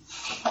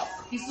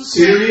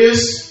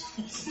 Serious?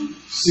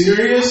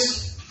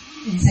 Serious?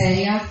 En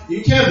serio.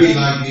 You can't be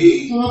like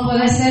me. Tú no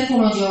puedes ser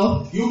como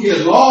yo. You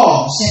get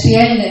lost. Te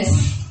pierdes.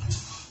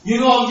 You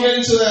know, I'm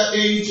getting to that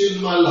age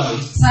in my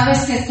life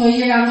Sabes que estoy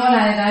llegando a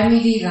la edad en mi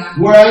vida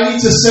where I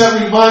need to set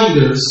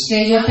reminders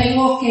que yo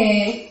tengo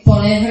que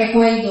poner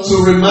recuerdos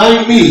to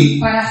remind me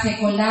para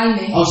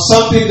recordarme of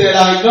something that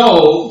I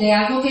know de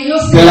algo que yo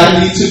that I sé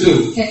need to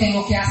do. que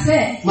tengo que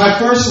hacer. My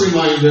first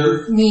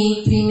reminder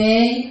Mi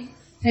primer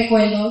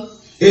recuerdo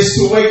is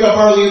to wake up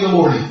early in the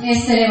morning.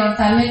 es de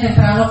levantarme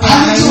temprano por la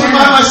I need to remind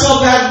mañana.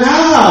 myself that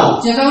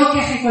now. Yo tengo que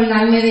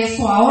recordarme de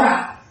eso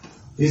ahora.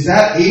 Is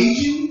that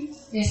aging?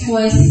 Eso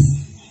es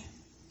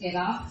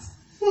edad.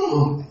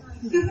 No.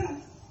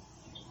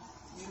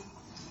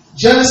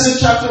 Genesis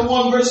chapter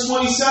 1 verse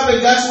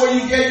 27, that's where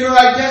you get your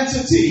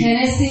identity.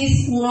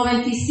 Génesis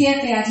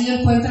 1:27, allí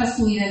encuentras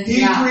tu He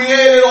identidad.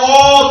 created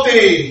all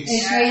things.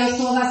 Él creó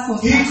todas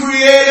cosas. He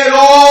created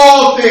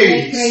all Él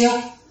things. creó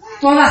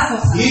todas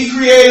cosas. He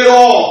created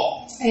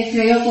all. Él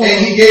creó todo.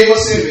 And He gave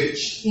us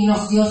image. Y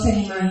nos dio esa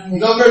imagen.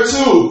 Number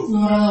 2,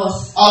 Número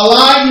 2.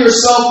 align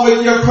yourself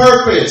with your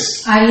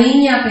purpose.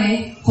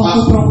 Alíñate con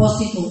tu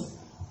propósito.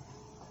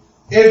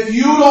 If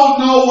you don't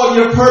know what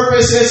your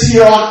purpose is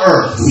here on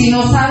earth, Si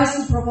no sabes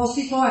tu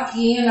propósito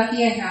aquí en la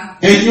tierra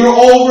and you're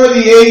over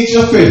the age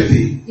of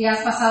 50, y has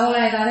pasado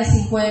la edad de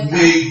 50,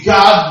 may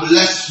God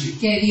bless you.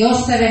 que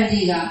Dios te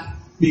bendiga.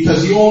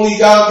 Because you only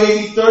got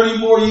maybe 30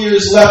 more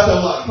years left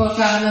of life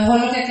Porque a lo mejor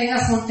lo que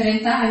tengas son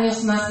 30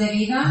 años más de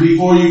vida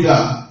before you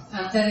die.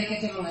 antes de que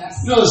te mueras.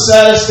 You know the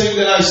saddest thing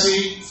that I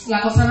see? La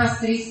cosa más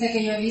triste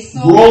que yo he visto,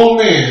 Grown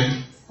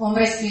men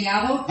hombres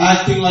criados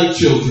acting like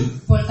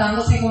children.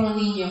 portándose como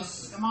niños.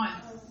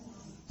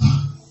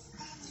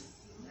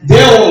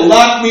 They will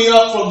lock me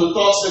up from the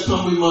thoughts that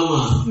come in my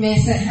mind. Me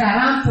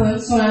encerrarán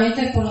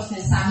solamente por los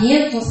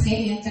pensamientos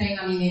que entren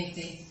a mi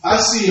mente. I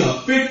see a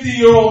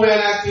 50-year-old man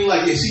acting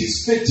like this.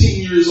 He's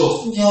 15 years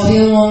old. Yo vi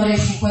un hombre de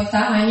 50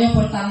 años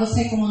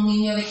portándose como un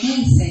niño de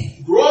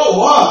 15.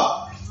 Grow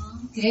up.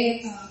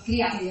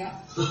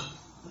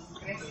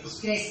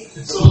 Crece.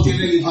 Eso no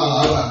tiene ni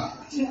palabra.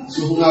 Eso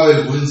es una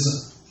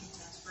vergüenza.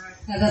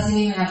 That doesn't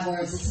even have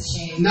words. It's a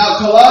shame. Now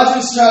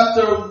Colossians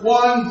chapter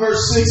 1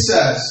 verse 6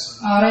 says,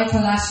 Ahora en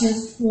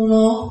Colossians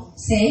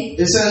 1:6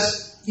 it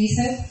says,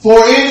 dice, for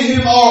in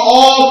Him are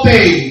all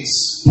things.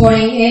 por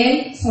en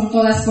Él son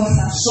todas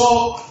cosas.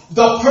 So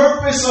the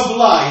purpose of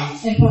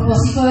life El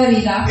propósito de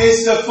vida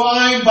is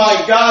defined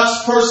by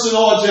God's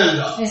personal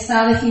agenda.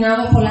 está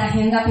definido por la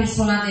agenda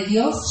personal de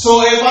Dios.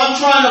 So if I'm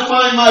trying to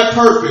find my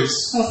purpose,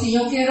 So, si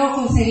yo quiero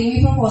conseguir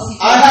mi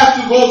propósito, I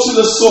have to go to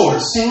the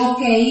source, tengo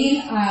que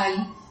ir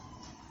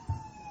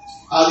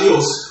a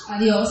Dios, a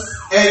Dios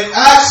and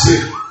ask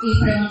Him, y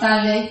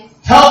preguntarle,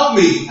 help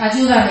me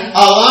ayúdame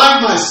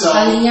align myself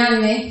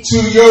alinearme to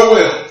your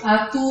will.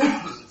 a tu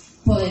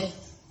poder,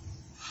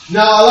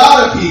 Now a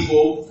lot of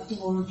people a tu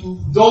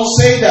voluntad. don't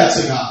say that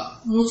to God.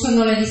 Muchos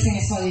no le dicen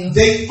eso a Dios.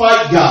 They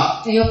fight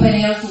God. Ellos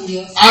pelean con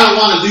Dios. I don't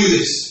want to do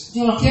this.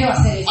 Yo no quiero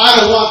hacer esto. I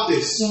don't want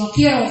this. Yo no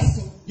quiero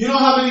esto. You know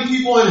how many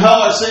people in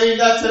hell are saying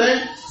that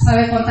today?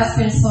 ¿Sabe cuántas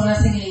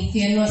personas en el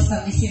infierno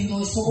están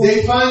diciendo eso hoy?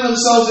 They find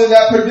themselves in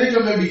that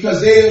predicament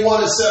because they didn't want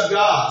to accept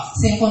God.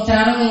 Se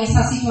encontraron en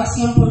esa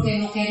situación porque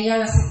no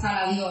querían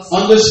aceptar a Dios.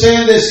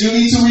 Understand this. You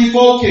need to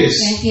refocus.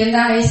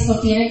 Entienda esto,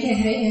 tiene que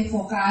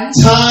reenfocar.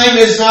 Time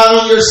is not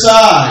on your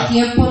side. El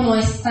tiempo no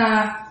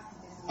está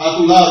A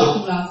tu a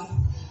lado. tu lado.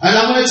 And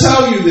I'm going to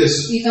tell you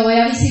this. Y te voy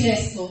a decir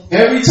esto.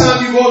 Every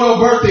time you go to a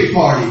birthday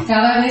party,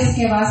 Cada vez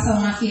que vas a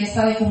una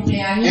fiesta de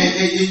cumpleaños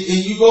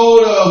and you go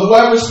to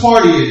whoever's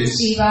party it is,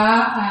 y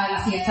va a la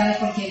fiesta de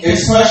cualquier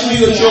persona, especially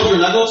the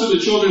children. I go to the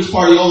children's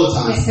party all the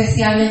time.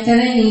 especialmente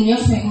de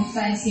niños, me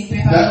gusta ir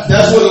siempre para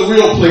That's where the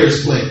real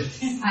players play.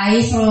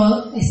 ahí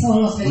son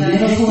los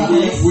verdaderos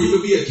jugadores. Where you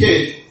could be a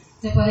kid,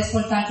 Te puedes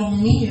portar como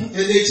un niño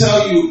and they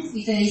tell you,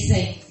 y te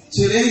dice,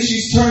 today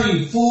she's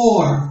turning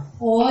 4.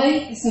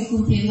 hoy estoy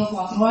cumpliendo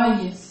 4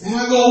 años. And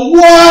I go,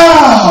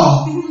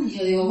 wow! Y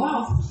yo digo,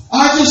 wow.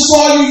 I just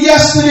saw you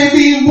yesterday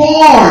being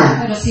born.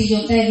 Pero si yo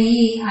te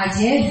vi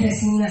ayer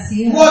recién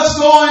nacido, What's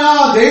going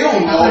on? They ¿qué don't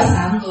está know.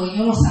 pasando?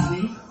 Ellos no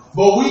saben.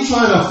 But we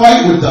trying to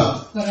fight with them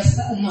Pero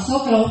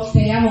nosotros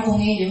peleamos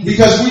con ellos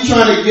because we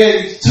trying to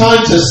get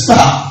time to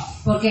stop.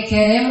 porque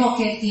queremos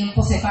que el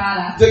tiempo se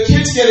para. The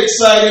kids get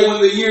excited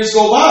when the years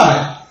go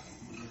by,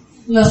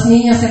 Los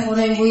niños se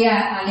ponen muy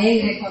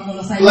alegres cuando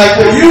los años like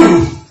the pasan,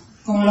 youth.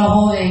 como los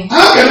jóvenes.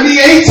 I'm gonna be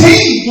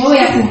 18. Yo voy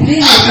a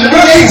cumplir I'm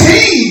gonna be 18.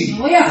 18. Yo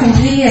voy a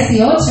cumplir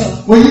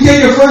 18. When you get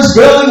your first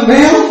bill in the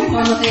mail,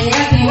 Cuando te llega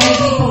el primer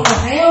bill por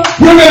correo,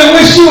 you're gonna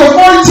wish you were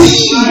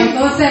 14.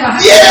 entonces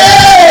vas a...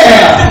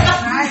 Yeah!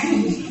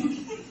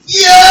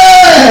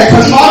 Yeah!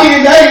 Because mommy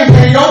and daddy can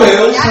pay your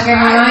bills. Porque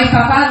mamá y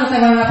papá no te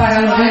van a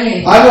pagar los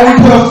biles. I know we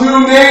put a few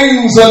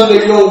names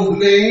under your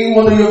name,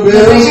 under your Yo sé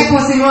bills. que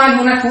pusimos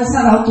alguna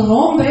cosa bajo tu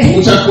nombre.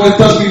 Muchas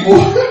cuentas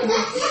before.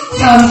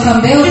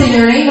 Some bills in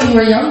your name when you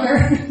were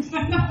younger.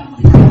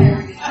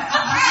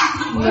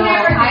 No, I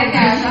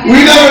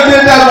We never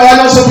did that, but I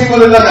know some people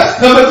that done that.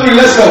 Number 3,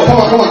 let's go.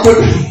 Come on,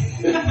 quickly.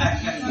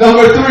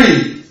 Number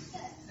 3.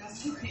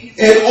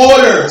 In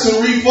order to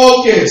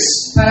refocus,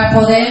 Para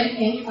poder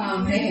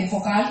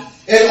enfocar,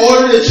 in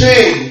order to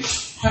change,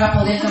 para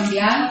poder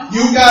cambiar,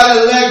 you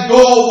gotta let go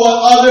of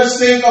what others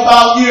think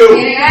about you.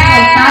 tienes que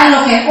soltar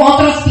lo que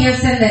otros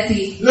piensen de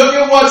ti. Look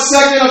at what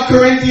 2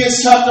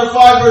 Corinthians chapter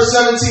 5 verse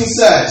 17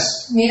 says.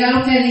 Mira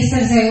lo que dice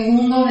el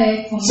segundo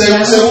de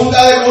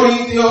Segunda de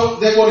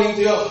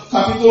Corintios,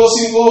 capítulo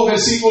 5,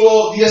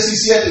 versículo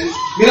 17.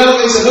 Mira lo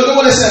que dice. Look at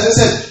what it says. It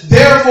says,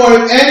 therefore,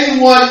 if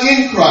anyone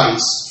in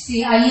Christ,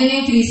 Si alguien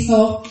en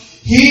Cristo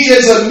he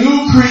is a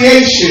new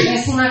creation.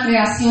 es una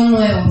creación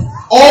nueva.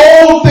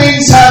 All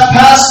things have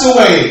passed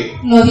away.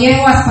 Lo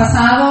viejo has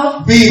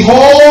pasado,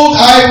 Behold,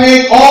 I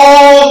make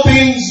all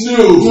things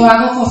new. yo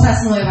hago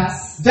cosas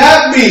nuevas.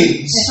 That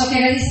means Eso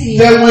quiere decir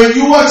that when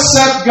you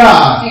accept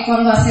God, que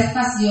cuando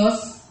aceptas a Dios,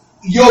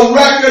 your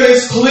record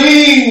is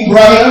clean, tu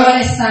brother.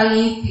 récord está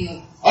limpio.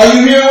 Are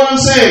you hearing what I'm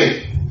saying?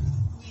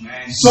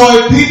 So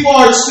if people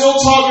are still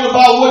talking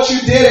about what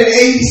you did in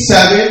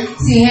 87,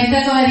 Si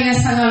gente todavía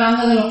están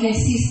hablando de lo que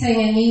hiciste en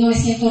el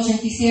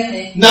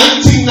 1987,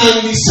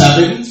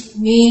 1997,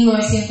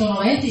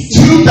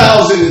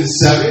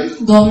 1997,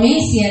 2007,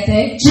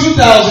 2007,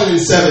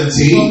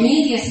 2017,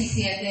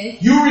 2017,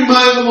 you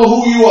remind them of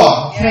who you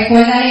are.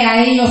 recuérdale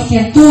a ellos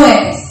quién tú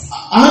eres.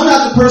 I'm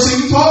not the person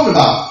you're talking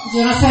about.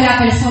 Yo no soy la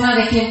persona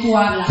de quien tú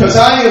hablas, Because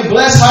I am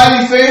blessed,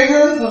 highly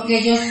favored.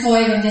 porque yo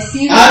soy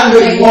bendecida, I've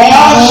been soy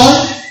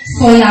washed.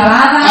 soy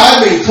lavada,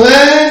 I've been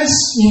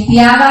cleansed.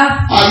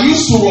 limpiada. I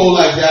used to roll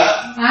like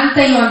that,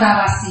 Antes yo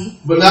andaba así,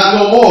 but not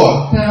no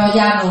more. pero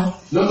ya no.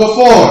 Number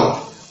 4,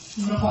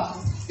 Número 4.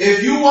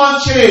 if you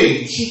want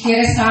change, Si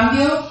quieres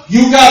cambio,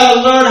 you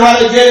gotta learn how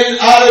to get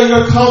out of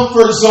your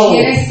comfort zone.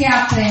 tienes que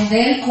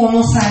aprender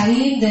cómo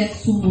salir de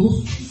tu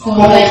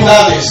Como zona de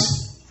confort. Gladys.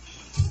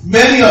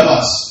 Many of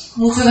us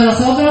Muchos de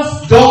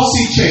nosotros don't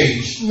see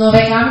change no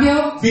ve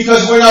cambio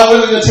because we're not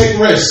willing to take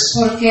risks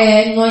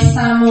porque no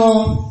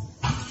estamos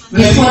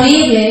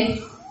disponibles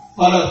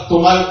para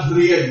tomar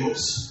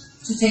riesgos.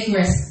 to take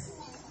risks.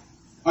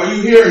 Are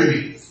you hearing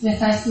me? ¿Me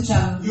estás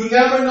escuchando? You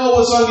never know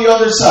what's on the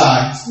other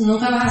side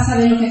Nunca vas a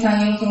saber lo que está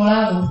en el otro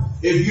lado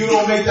if you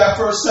don't make that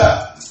first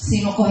step.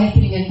 si no coges el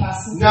primer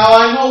paso. Now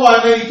I know why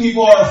many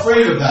people are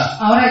afraid of that.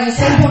 Ahora yo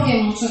sé por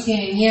qué muchos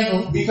tienen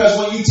miedo, Because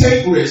when you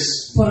take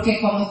risks, porque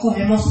cuando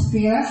cogemos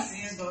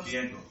riesgos,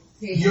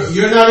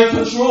 you're not in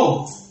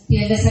control.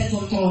 pierdes el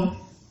control.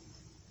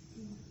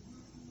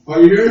 Are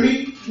you hearing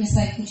me? ¿Me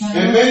estás And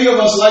escuchando? many of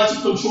us like to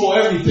control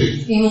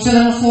everything. Y muchos de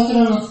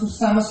nosotros nos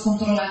gustamos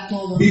controlar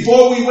todo.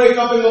 Before we wake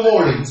up in the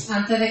morning,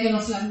 Antes de que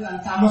nos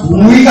levantamos, por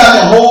la we got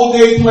mañana, the whole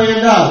day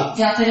planned out.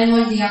 ya tenemos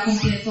el día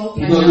completo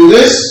We're going to planeado. do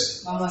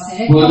this, Vamos a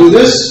hacer we're going to do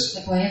esto, this,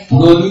 después esto,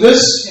 we're going to do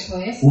this,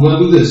 después esto we're going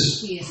to do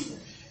this. y esto.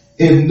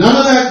 If none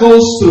of that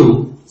goes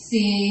through,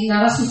 Si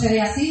nada sucede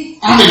así,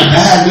 I'm in a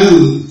bad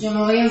mood. yo me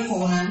voy a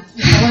enfocar,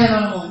 me pongo de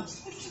mal humor.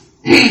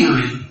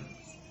 Angry.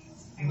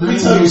 Let me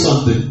tell you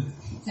something.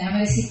 Déjame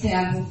decirte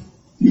algo.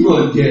 You're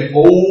going to get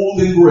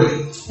old and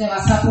gray. Te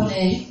vas a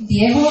poner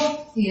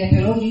viejo y de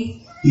pelo gris.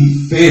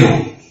 He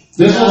failed.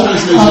 There's no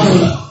translation for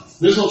that.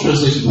 There's no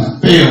translation for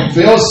that. Fail.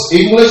 Fail's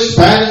English,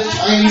 Spanish,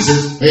 Chinese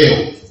is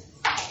fail.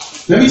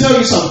 Let me tell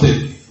you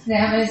something.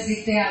 Déjame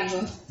decirte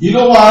algo. You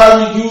know why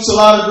I reduce a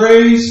lot of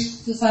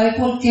grays? ¿Tú sabes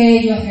por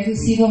qué yo he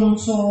reducido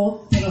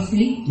mucho pelos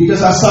gris?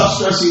 Because I stopped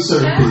stressing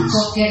certain things.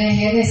 Porque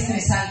dejé de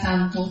estresar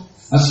tanto.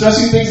 I'm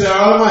stressing things that are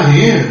out of my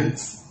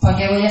hands. ¿Por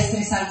qué voy a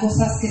estresar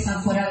cosas que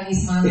están fuera de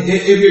mis manos?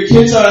 If your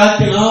kids are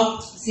acting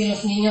up, Si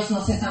los niños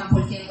no se están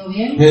portando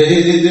bien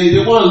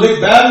they want to lick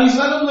batteries,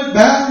 let them lick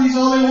batteries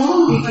all they y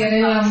want.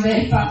 quieren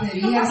lamber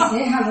baterías,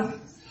 déjalo.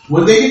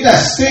 When they get that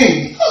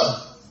sting,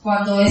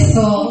 Cuando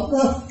esto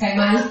cae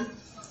mal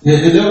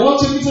and they won't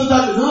take me to the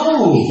doctor.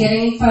 No. y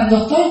quieren ir para el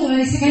doctor, tú le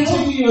dices que I'm no.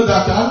 taking you to the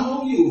doctor. I don't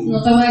know you.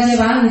 No te voy a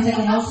llevar, ni te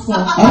conozco.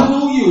 I don't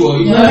know you. Yo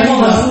I no don't te know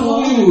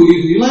conozco. you.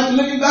 You like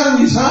licking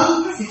batteries,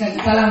 huh? Si te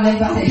gusta lamber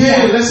Okay,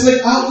 baterías, let's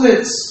lick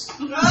outlets.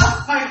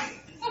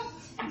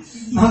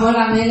 vamos a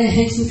lamber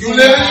en su You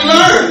live and you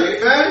learn,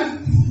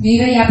 amen?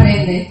 Vive y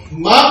aprende.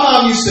 My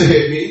mom used to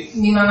hit me,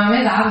 Mi mamá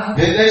me daba and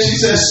then she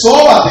said,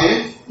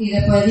 sóbate, y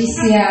después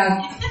decía,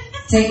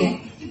 take it.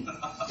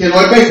 que no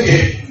hay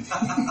peque.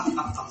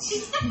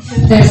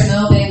 There's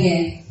no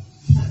Bengue.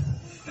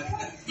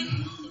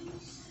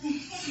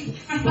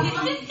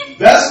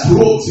 That's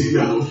cruelty,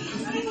 yo.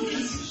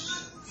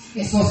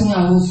 Eso es un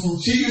abuso.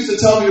 She used to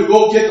tell me to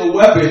go get the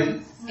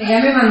weapon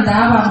Ella me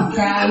mandaba a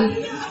buscar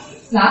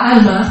la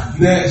arma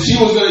that she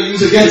was going to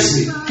use against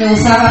me. que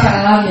usaba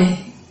para darme.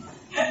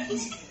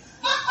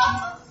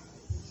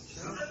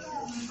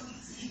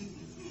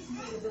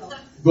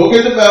 Go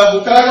get the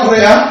belt, busca la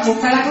correa.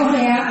 Busca la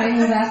correa, I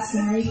know that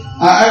story.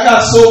 I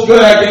got so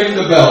good at getting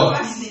the belt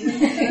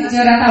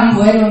Yo era tan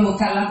bueno en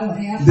buscar la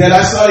correa that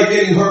I started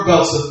getting her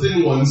belts, the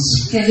thin ones.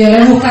 que yo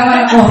le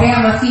buscaba la correa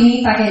más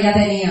finita que ella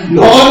tenía.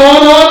 No.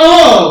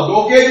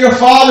 Go get your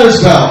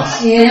father's belt.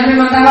 Y ella me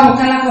mandaba a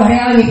buscar la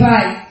correa de mi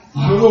padre,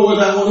 I don't know what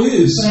that one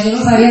is. pero yo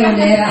no sabía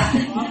dónde era.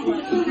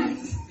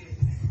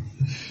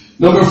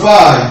 Number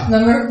 5,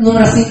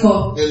 Número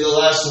 5 and the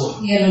last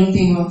one. y el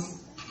último.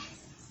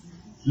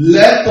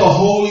 Let the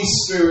Holy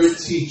Spirit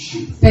teach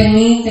you.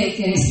 Permite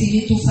que el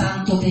Espíritu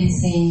Santo te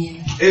enseñe.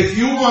 If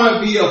you want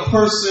to be a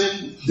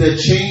person that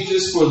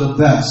changes for the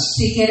best,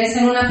 Si quieres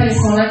ser una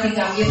persona que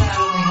cambie para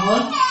lo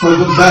mejor, for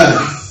the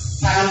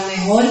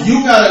better,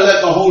 you got to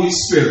let the Holy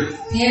Spirit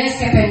tienes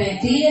que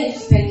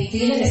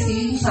permitir el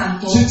Espíritu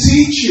Santo to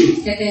teach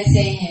you. que te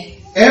enseñe.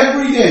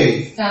 Every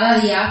day, Cada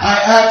día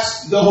I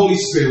ask the Holy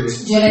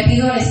Spirit, yo le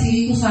pido al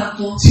Espíritu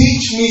Santo,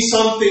 teach me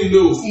something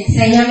new.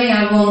 enséñame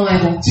algo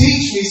nuevo.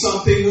 Teach me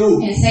something new.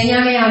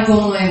 Enséñame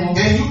algo nuevo.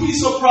 And you'll be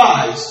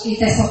surprised Y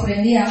te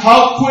sorprendía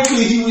how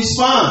quickly He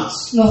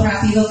responds. lo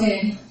rápido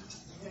que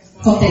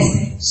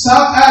conteste.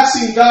 Stop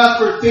asking God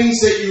for things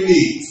that you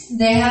need.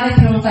 Deja de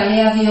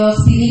preguntarle a Dios,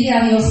 pedirle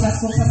a Dios las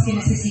cosas que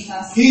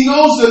necesitas. He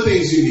knows the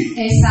things you need.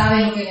 Él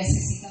sabe lo que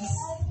necesitas.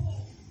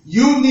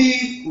 You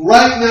need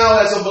right now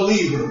as a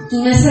believer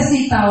Tú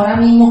necesitas ahora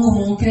mismo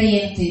como un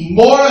creyente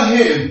more of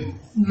Him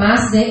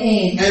más de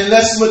Él and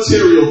less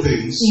material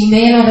things. y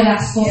menos de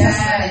las cosas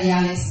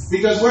materiales.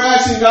 Because we're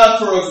asking God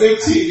for a big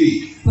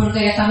TV. Porque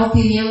le estamos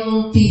pidiendo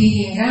un TV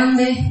bien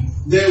grande,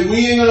 That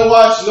we ain't gonna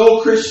watch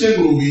no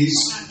Christian movies.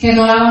 que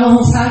no la vamos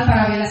a usar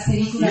para ver las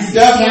películas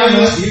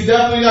cristianas. You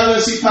definitely not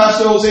gonna see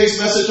Pastor Jose's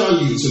message on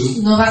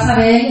YouTube. No vas a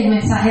ver el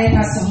mensaje de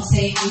Pastor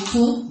José en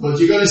YouTube, But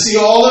you're gonna see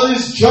all of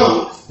this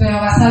junk, pero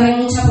vas a ver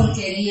mucha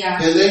porquería.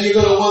 and then you're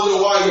gonna wonder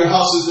why your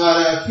house is not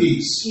at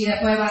peace. Y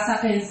después vas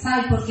a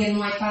pensar por qué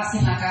no hay paz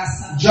en la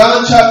casa.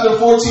 John chapter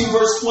 14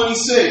 verse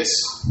 26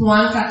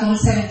 Juan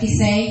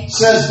 14:26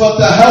 says, but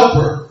the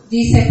Helper,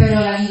 dice, pero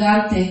el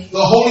ayudante, the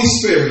Holy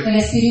Spirit, el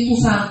Espíritu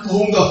Santo,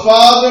 whom the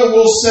Father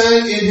will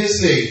send in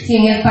His name,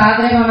 quien el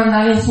Padre va a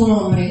mandar en su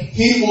nombre,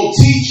 He will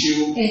teach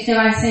you Él te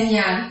va a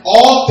enseñar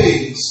all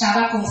things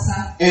cada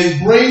cosa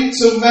and bring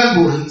to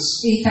remembrance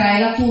y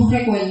traer a tu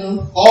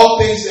recuerdo all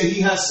things that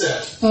He has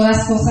said. todas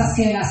cosas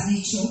que Él has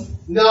dicho.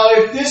 Now,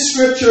 if this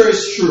scripture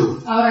is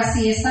true, Ahora,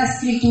 si esta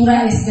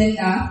escritura es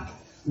verdad,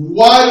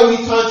 why do we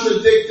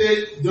contradict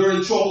it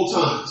during troubled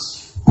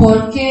times?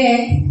 ¿por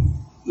qué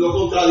Lo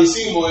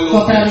contradicimos en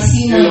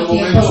Contradicimos en los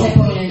tiempos momentos, de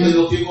problema. en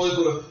los tiempos de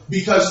problema.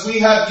 Because we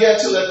have yet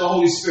to let the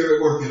Holy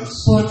Spirit work in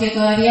us. Porque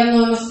todavía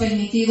no hemos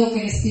permitido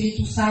que el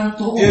Espíritu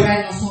Santo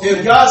obra en If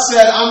nosotros? God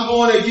said, I'm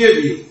going to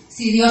give you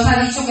Si Dios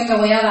ha dicho que te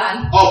voy a dar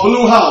a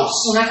blue house,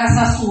 una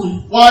casa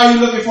azul, why are you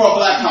looking for a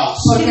black house?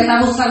 ¿por qué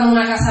estás buscando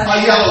una casa A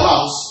yellow negra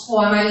house?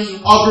 o amarillo,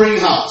 A green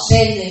house?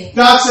 verde?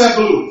 God said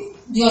blue.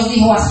 Dios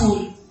dijo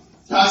azul.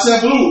 God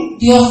said blue.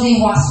 Dios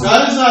dijo azul.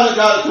 God is not a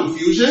God of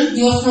confusion.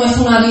 Dios no es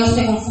un Dios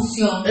de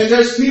confusión. And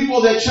there's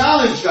people that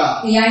challenge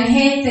God Y hay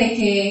gente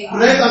que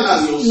Retan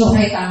a Dios. lo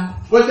retan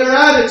with their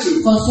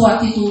attitude. con su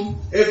actitud.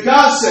 If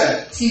God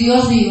said Si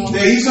Dios dijo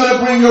that He's going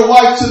to bring your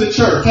wife to the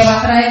church, que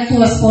va a traer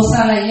tu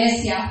esposa a la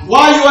iglesia,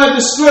 why are you at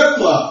the strip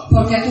club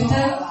porque tú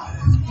estás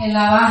en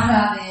la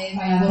barra de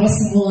bailadores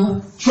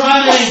desnudos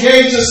trying to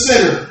engage a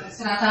sinner?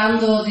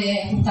 tratando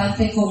de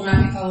juntarte con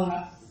una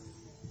pecadora.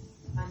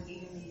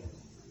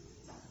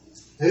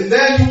 And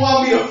then you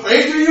want me to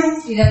pray for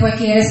you Y después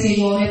quieres que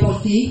yo ore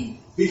por ti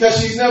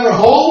because she's never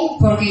home?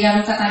 porque ella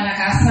nunca está en la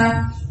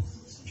casa.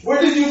 Where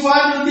did you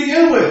find her to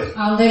begin with?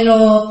 ¿A dónde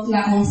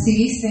la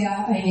conseguiste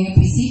en el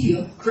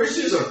principio?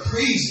 Christians are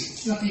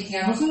crazy. Los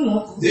cristianos son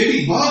locos, They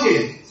be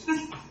bugging.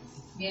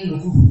 bien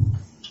locos.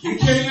 You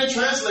can't even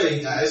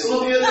translate that. Eso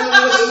no tiene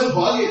nada que ver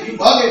con bugging. You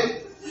bugging.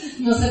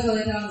 No se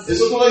puede traducir.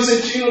 Eso tú lo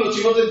dices en chino, los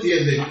chinos te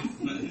entienden.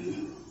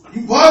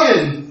 You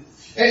bugging.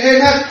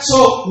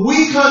 So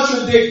we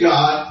contradict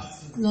God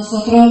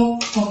Nosotros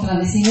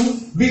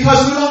contradecimos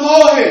because we don't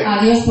know Him.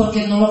 a Dios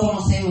porque no lo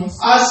conocemos.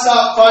 I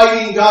stopped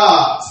fighting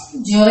God.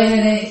 Yo dejé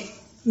de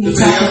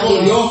luchar Pelear con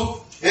con Dios. Dios.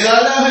 And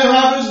I let Him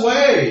have His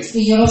way.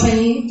 Y yo lo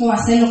permito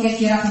hacer lo que Él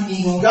quiera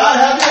conmigo. God,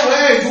 have your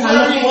way. Do Haz lo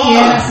whatever que you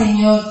quieras, want.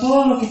 Señor,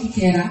 todo lo que tú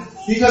quieras.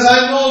 Because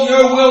I know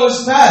your will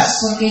is best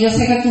Porque yo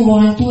sé que tu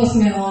voluntad es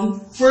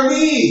mejor for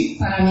me.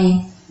 para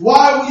mí. Why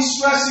are we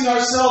stressing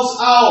ourselves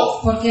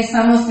out Porque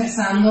estamos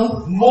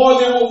estresando more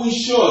than what we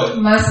should?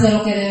 más de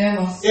lo que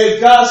debemos.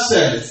 If God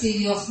said it, Si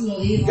Dios lo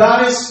dijo,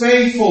 God is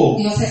faithful.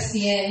 Dios es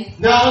fiel.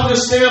 Now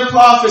understand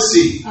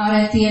prophecy.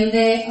 Ahora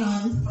entiende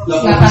La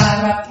la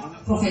palabra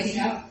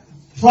profética.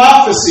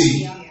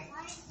 Prophecy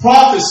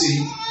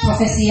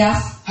Profecía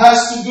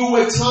has to do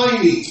with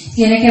timing.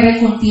 tiene que ver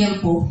con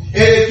tiempo.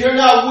 And if you're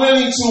not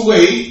willing to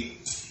wait,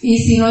 Y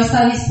si no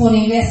está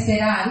disponible a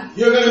esperar,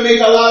 you're going to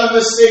make a lot of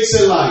mistakes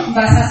in life.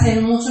 vas a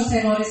hacer muchos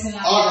errores en la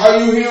vida. Are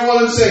you hearing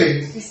what I'm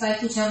saying? ¿Está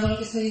escuchando lo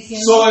que estoy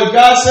diciendo? So if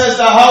God says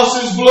the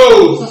house is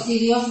blue, So, si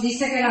Dios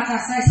dice que la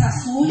casa es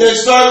azul, then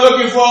start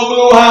looking for a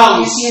blue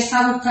house. empieza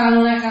a buscar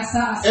una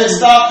casa And azul.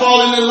 stop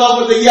falling in love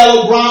with the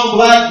yellow, brown,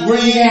 black, Y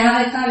green deja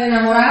de estar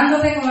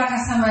enamorándote con la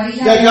casa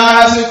amarilla, that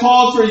God hasn't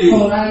called for you.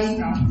 colorada y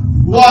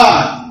brown.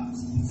 Why?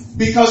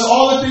 Because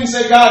all the things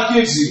that God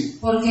gives you,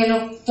 Porque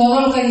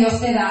todo lo que Dios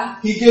te da,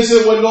 He gives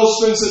it with no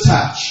strings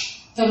attached.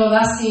 te lo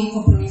da sin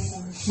compromiso.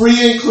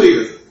 Free and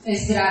clear.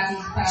 Es gratis.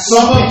 Para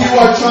Some of you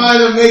are trying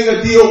to make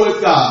a deal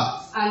with God.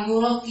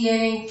 Algunos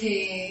tienen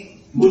que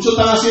Muchos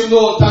están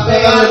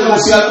tratando de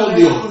negociar con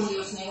Dios.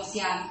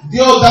 negociar.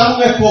 Dios, dame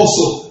un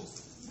esposo.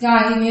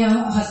 God, give me a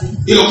husband.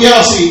 Y lo quiero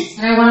así.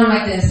 And I want him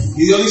like this.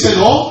 Y Dios dice,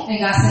 no, And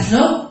God says,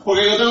 no,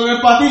 porque yo tengo que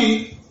es para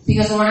ti.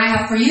 because the one I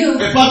have for you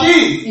Es para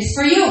ti. is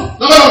for you. No,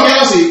 pero lo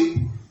quiero así.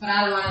 But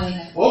I don't want to leave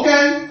it. Ok.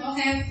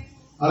 Okay.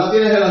 Ahora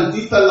tienes el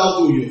artista al lado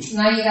tuyo,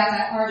 Now you got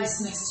that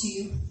artist next to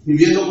you,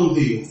 viviendo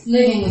contigo.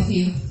 living with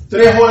you.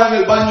 3 horas en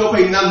el baño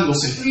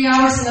peinándose. 3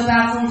 hours in the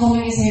bathroom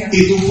combing his hair.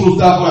 Y tú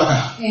frustrado por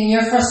acá. And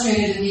you're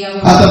frustrated in the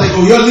other Hasta one. te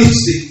cogió el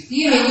lipstick.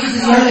 He even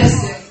uses your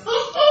lipstick.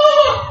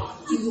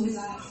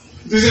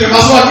 Tú dices, ¿qué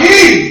pasó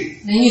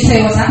aquí? Then you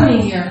say, what's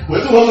happening here?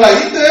 Pues tú lo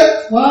trajiste.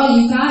 Well,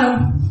 you got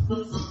him.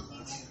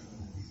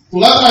 Tú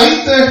la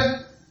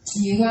trajiste.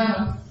 You got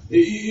him.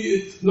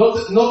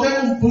 No te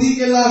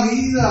compliques la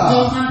vida.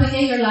 Don't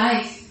complicate your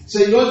life.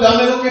 Señor,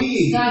 dame lo que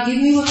es God,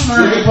 give me what's Lo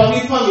que es mine. para mí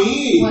es para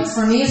mí. What's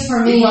for me is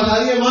for Y me. para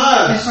nadie And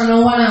más. for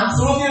no one else.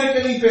 Tú no tienes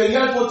que ni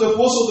pelear por tu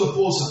esposo o tu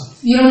esposa.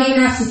 You don't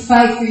even have to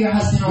fight for your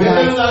husband or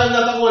Métele wife. una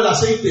garnata con el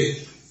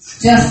aceite.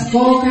 Just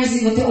go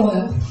crazy with the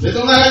oil.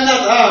 Métele una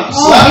garnata.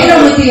 Oh, hit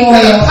him with the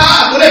oil.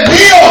 ¡Ah, tú eres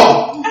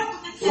mío!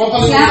 Tú vas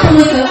para Slap him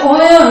with the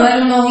oil and let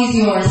him know he's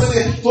yours.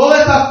 Todas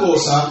estas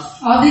cosas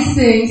All these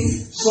things,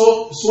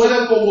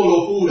 suenan como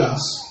locuras,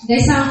 they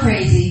sound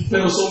crazy,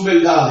 pero son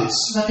verdades.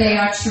 but they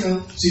are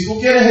true. Si tú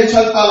quieres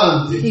echar para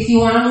adelante If you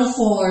want to move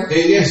forward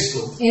en esto,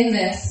 in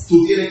this,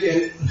 tú tienes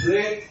que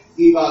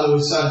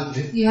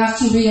reevaluarte you have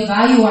to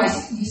reevaluate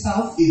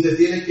yourself y te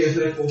tienes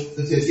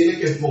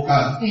que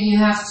enfocar and you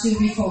have to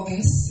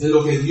refocus en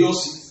lo que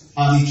Dios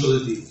ha dicho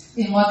de ti.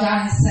 in what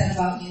God has said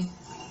about you.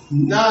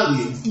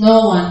 Nadie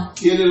No one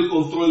tiene el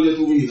control de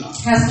tu vida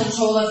has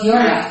control of your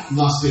life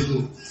más que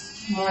tú.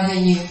 more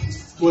than you.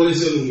 Tú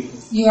eres el único.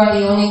 You are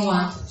the only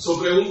one. So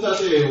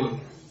pregúntate hoy,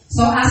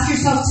 So ask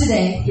yourself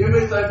today, ¿qué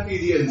me está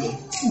impidiendo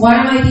what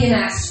am I being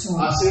asked for?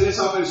 hacer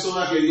esa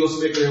persona que Dios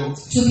me creó?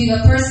 To be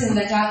the person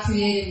that God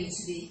created me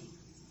to be.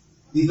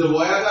 Y te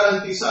voy a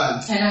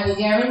garantizar And I will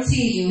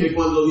guarantee que you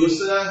cuando Dios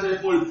te da el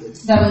reporte,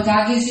 that when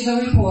God gives you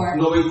the report,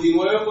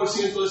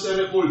 99% de ese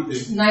reporte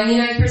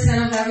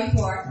 99% of that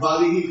report va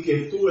a decir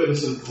que tú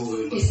eres el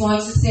problema. is going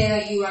to say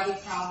that you are the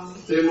problem.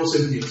 Tenemos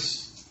en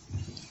pies.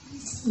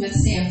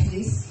 Let's stand,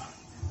 please.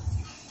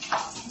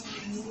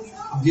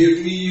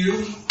 Give me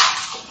you.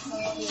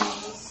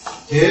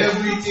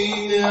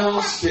 Everything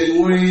else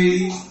can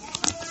wait.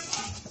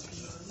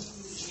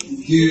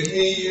 Give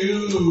me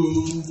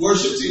you.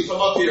 Worship team,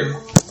 come up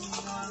here.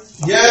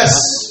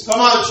 Yes, come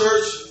on,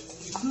 church.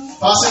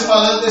 Pasen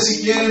para adelante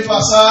si quieren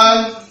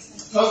pasar.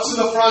 Come to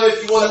the front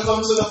if you want to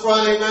come to the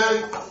front,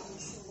 amen.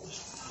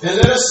 And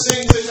let us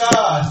sing to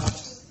God.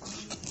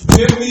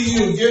 Give me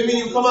you, give me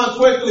you. Come on,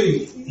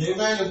 quickly.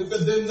 Amen. If we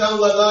could dim down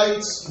the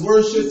lights.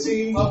 Worship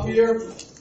team up here.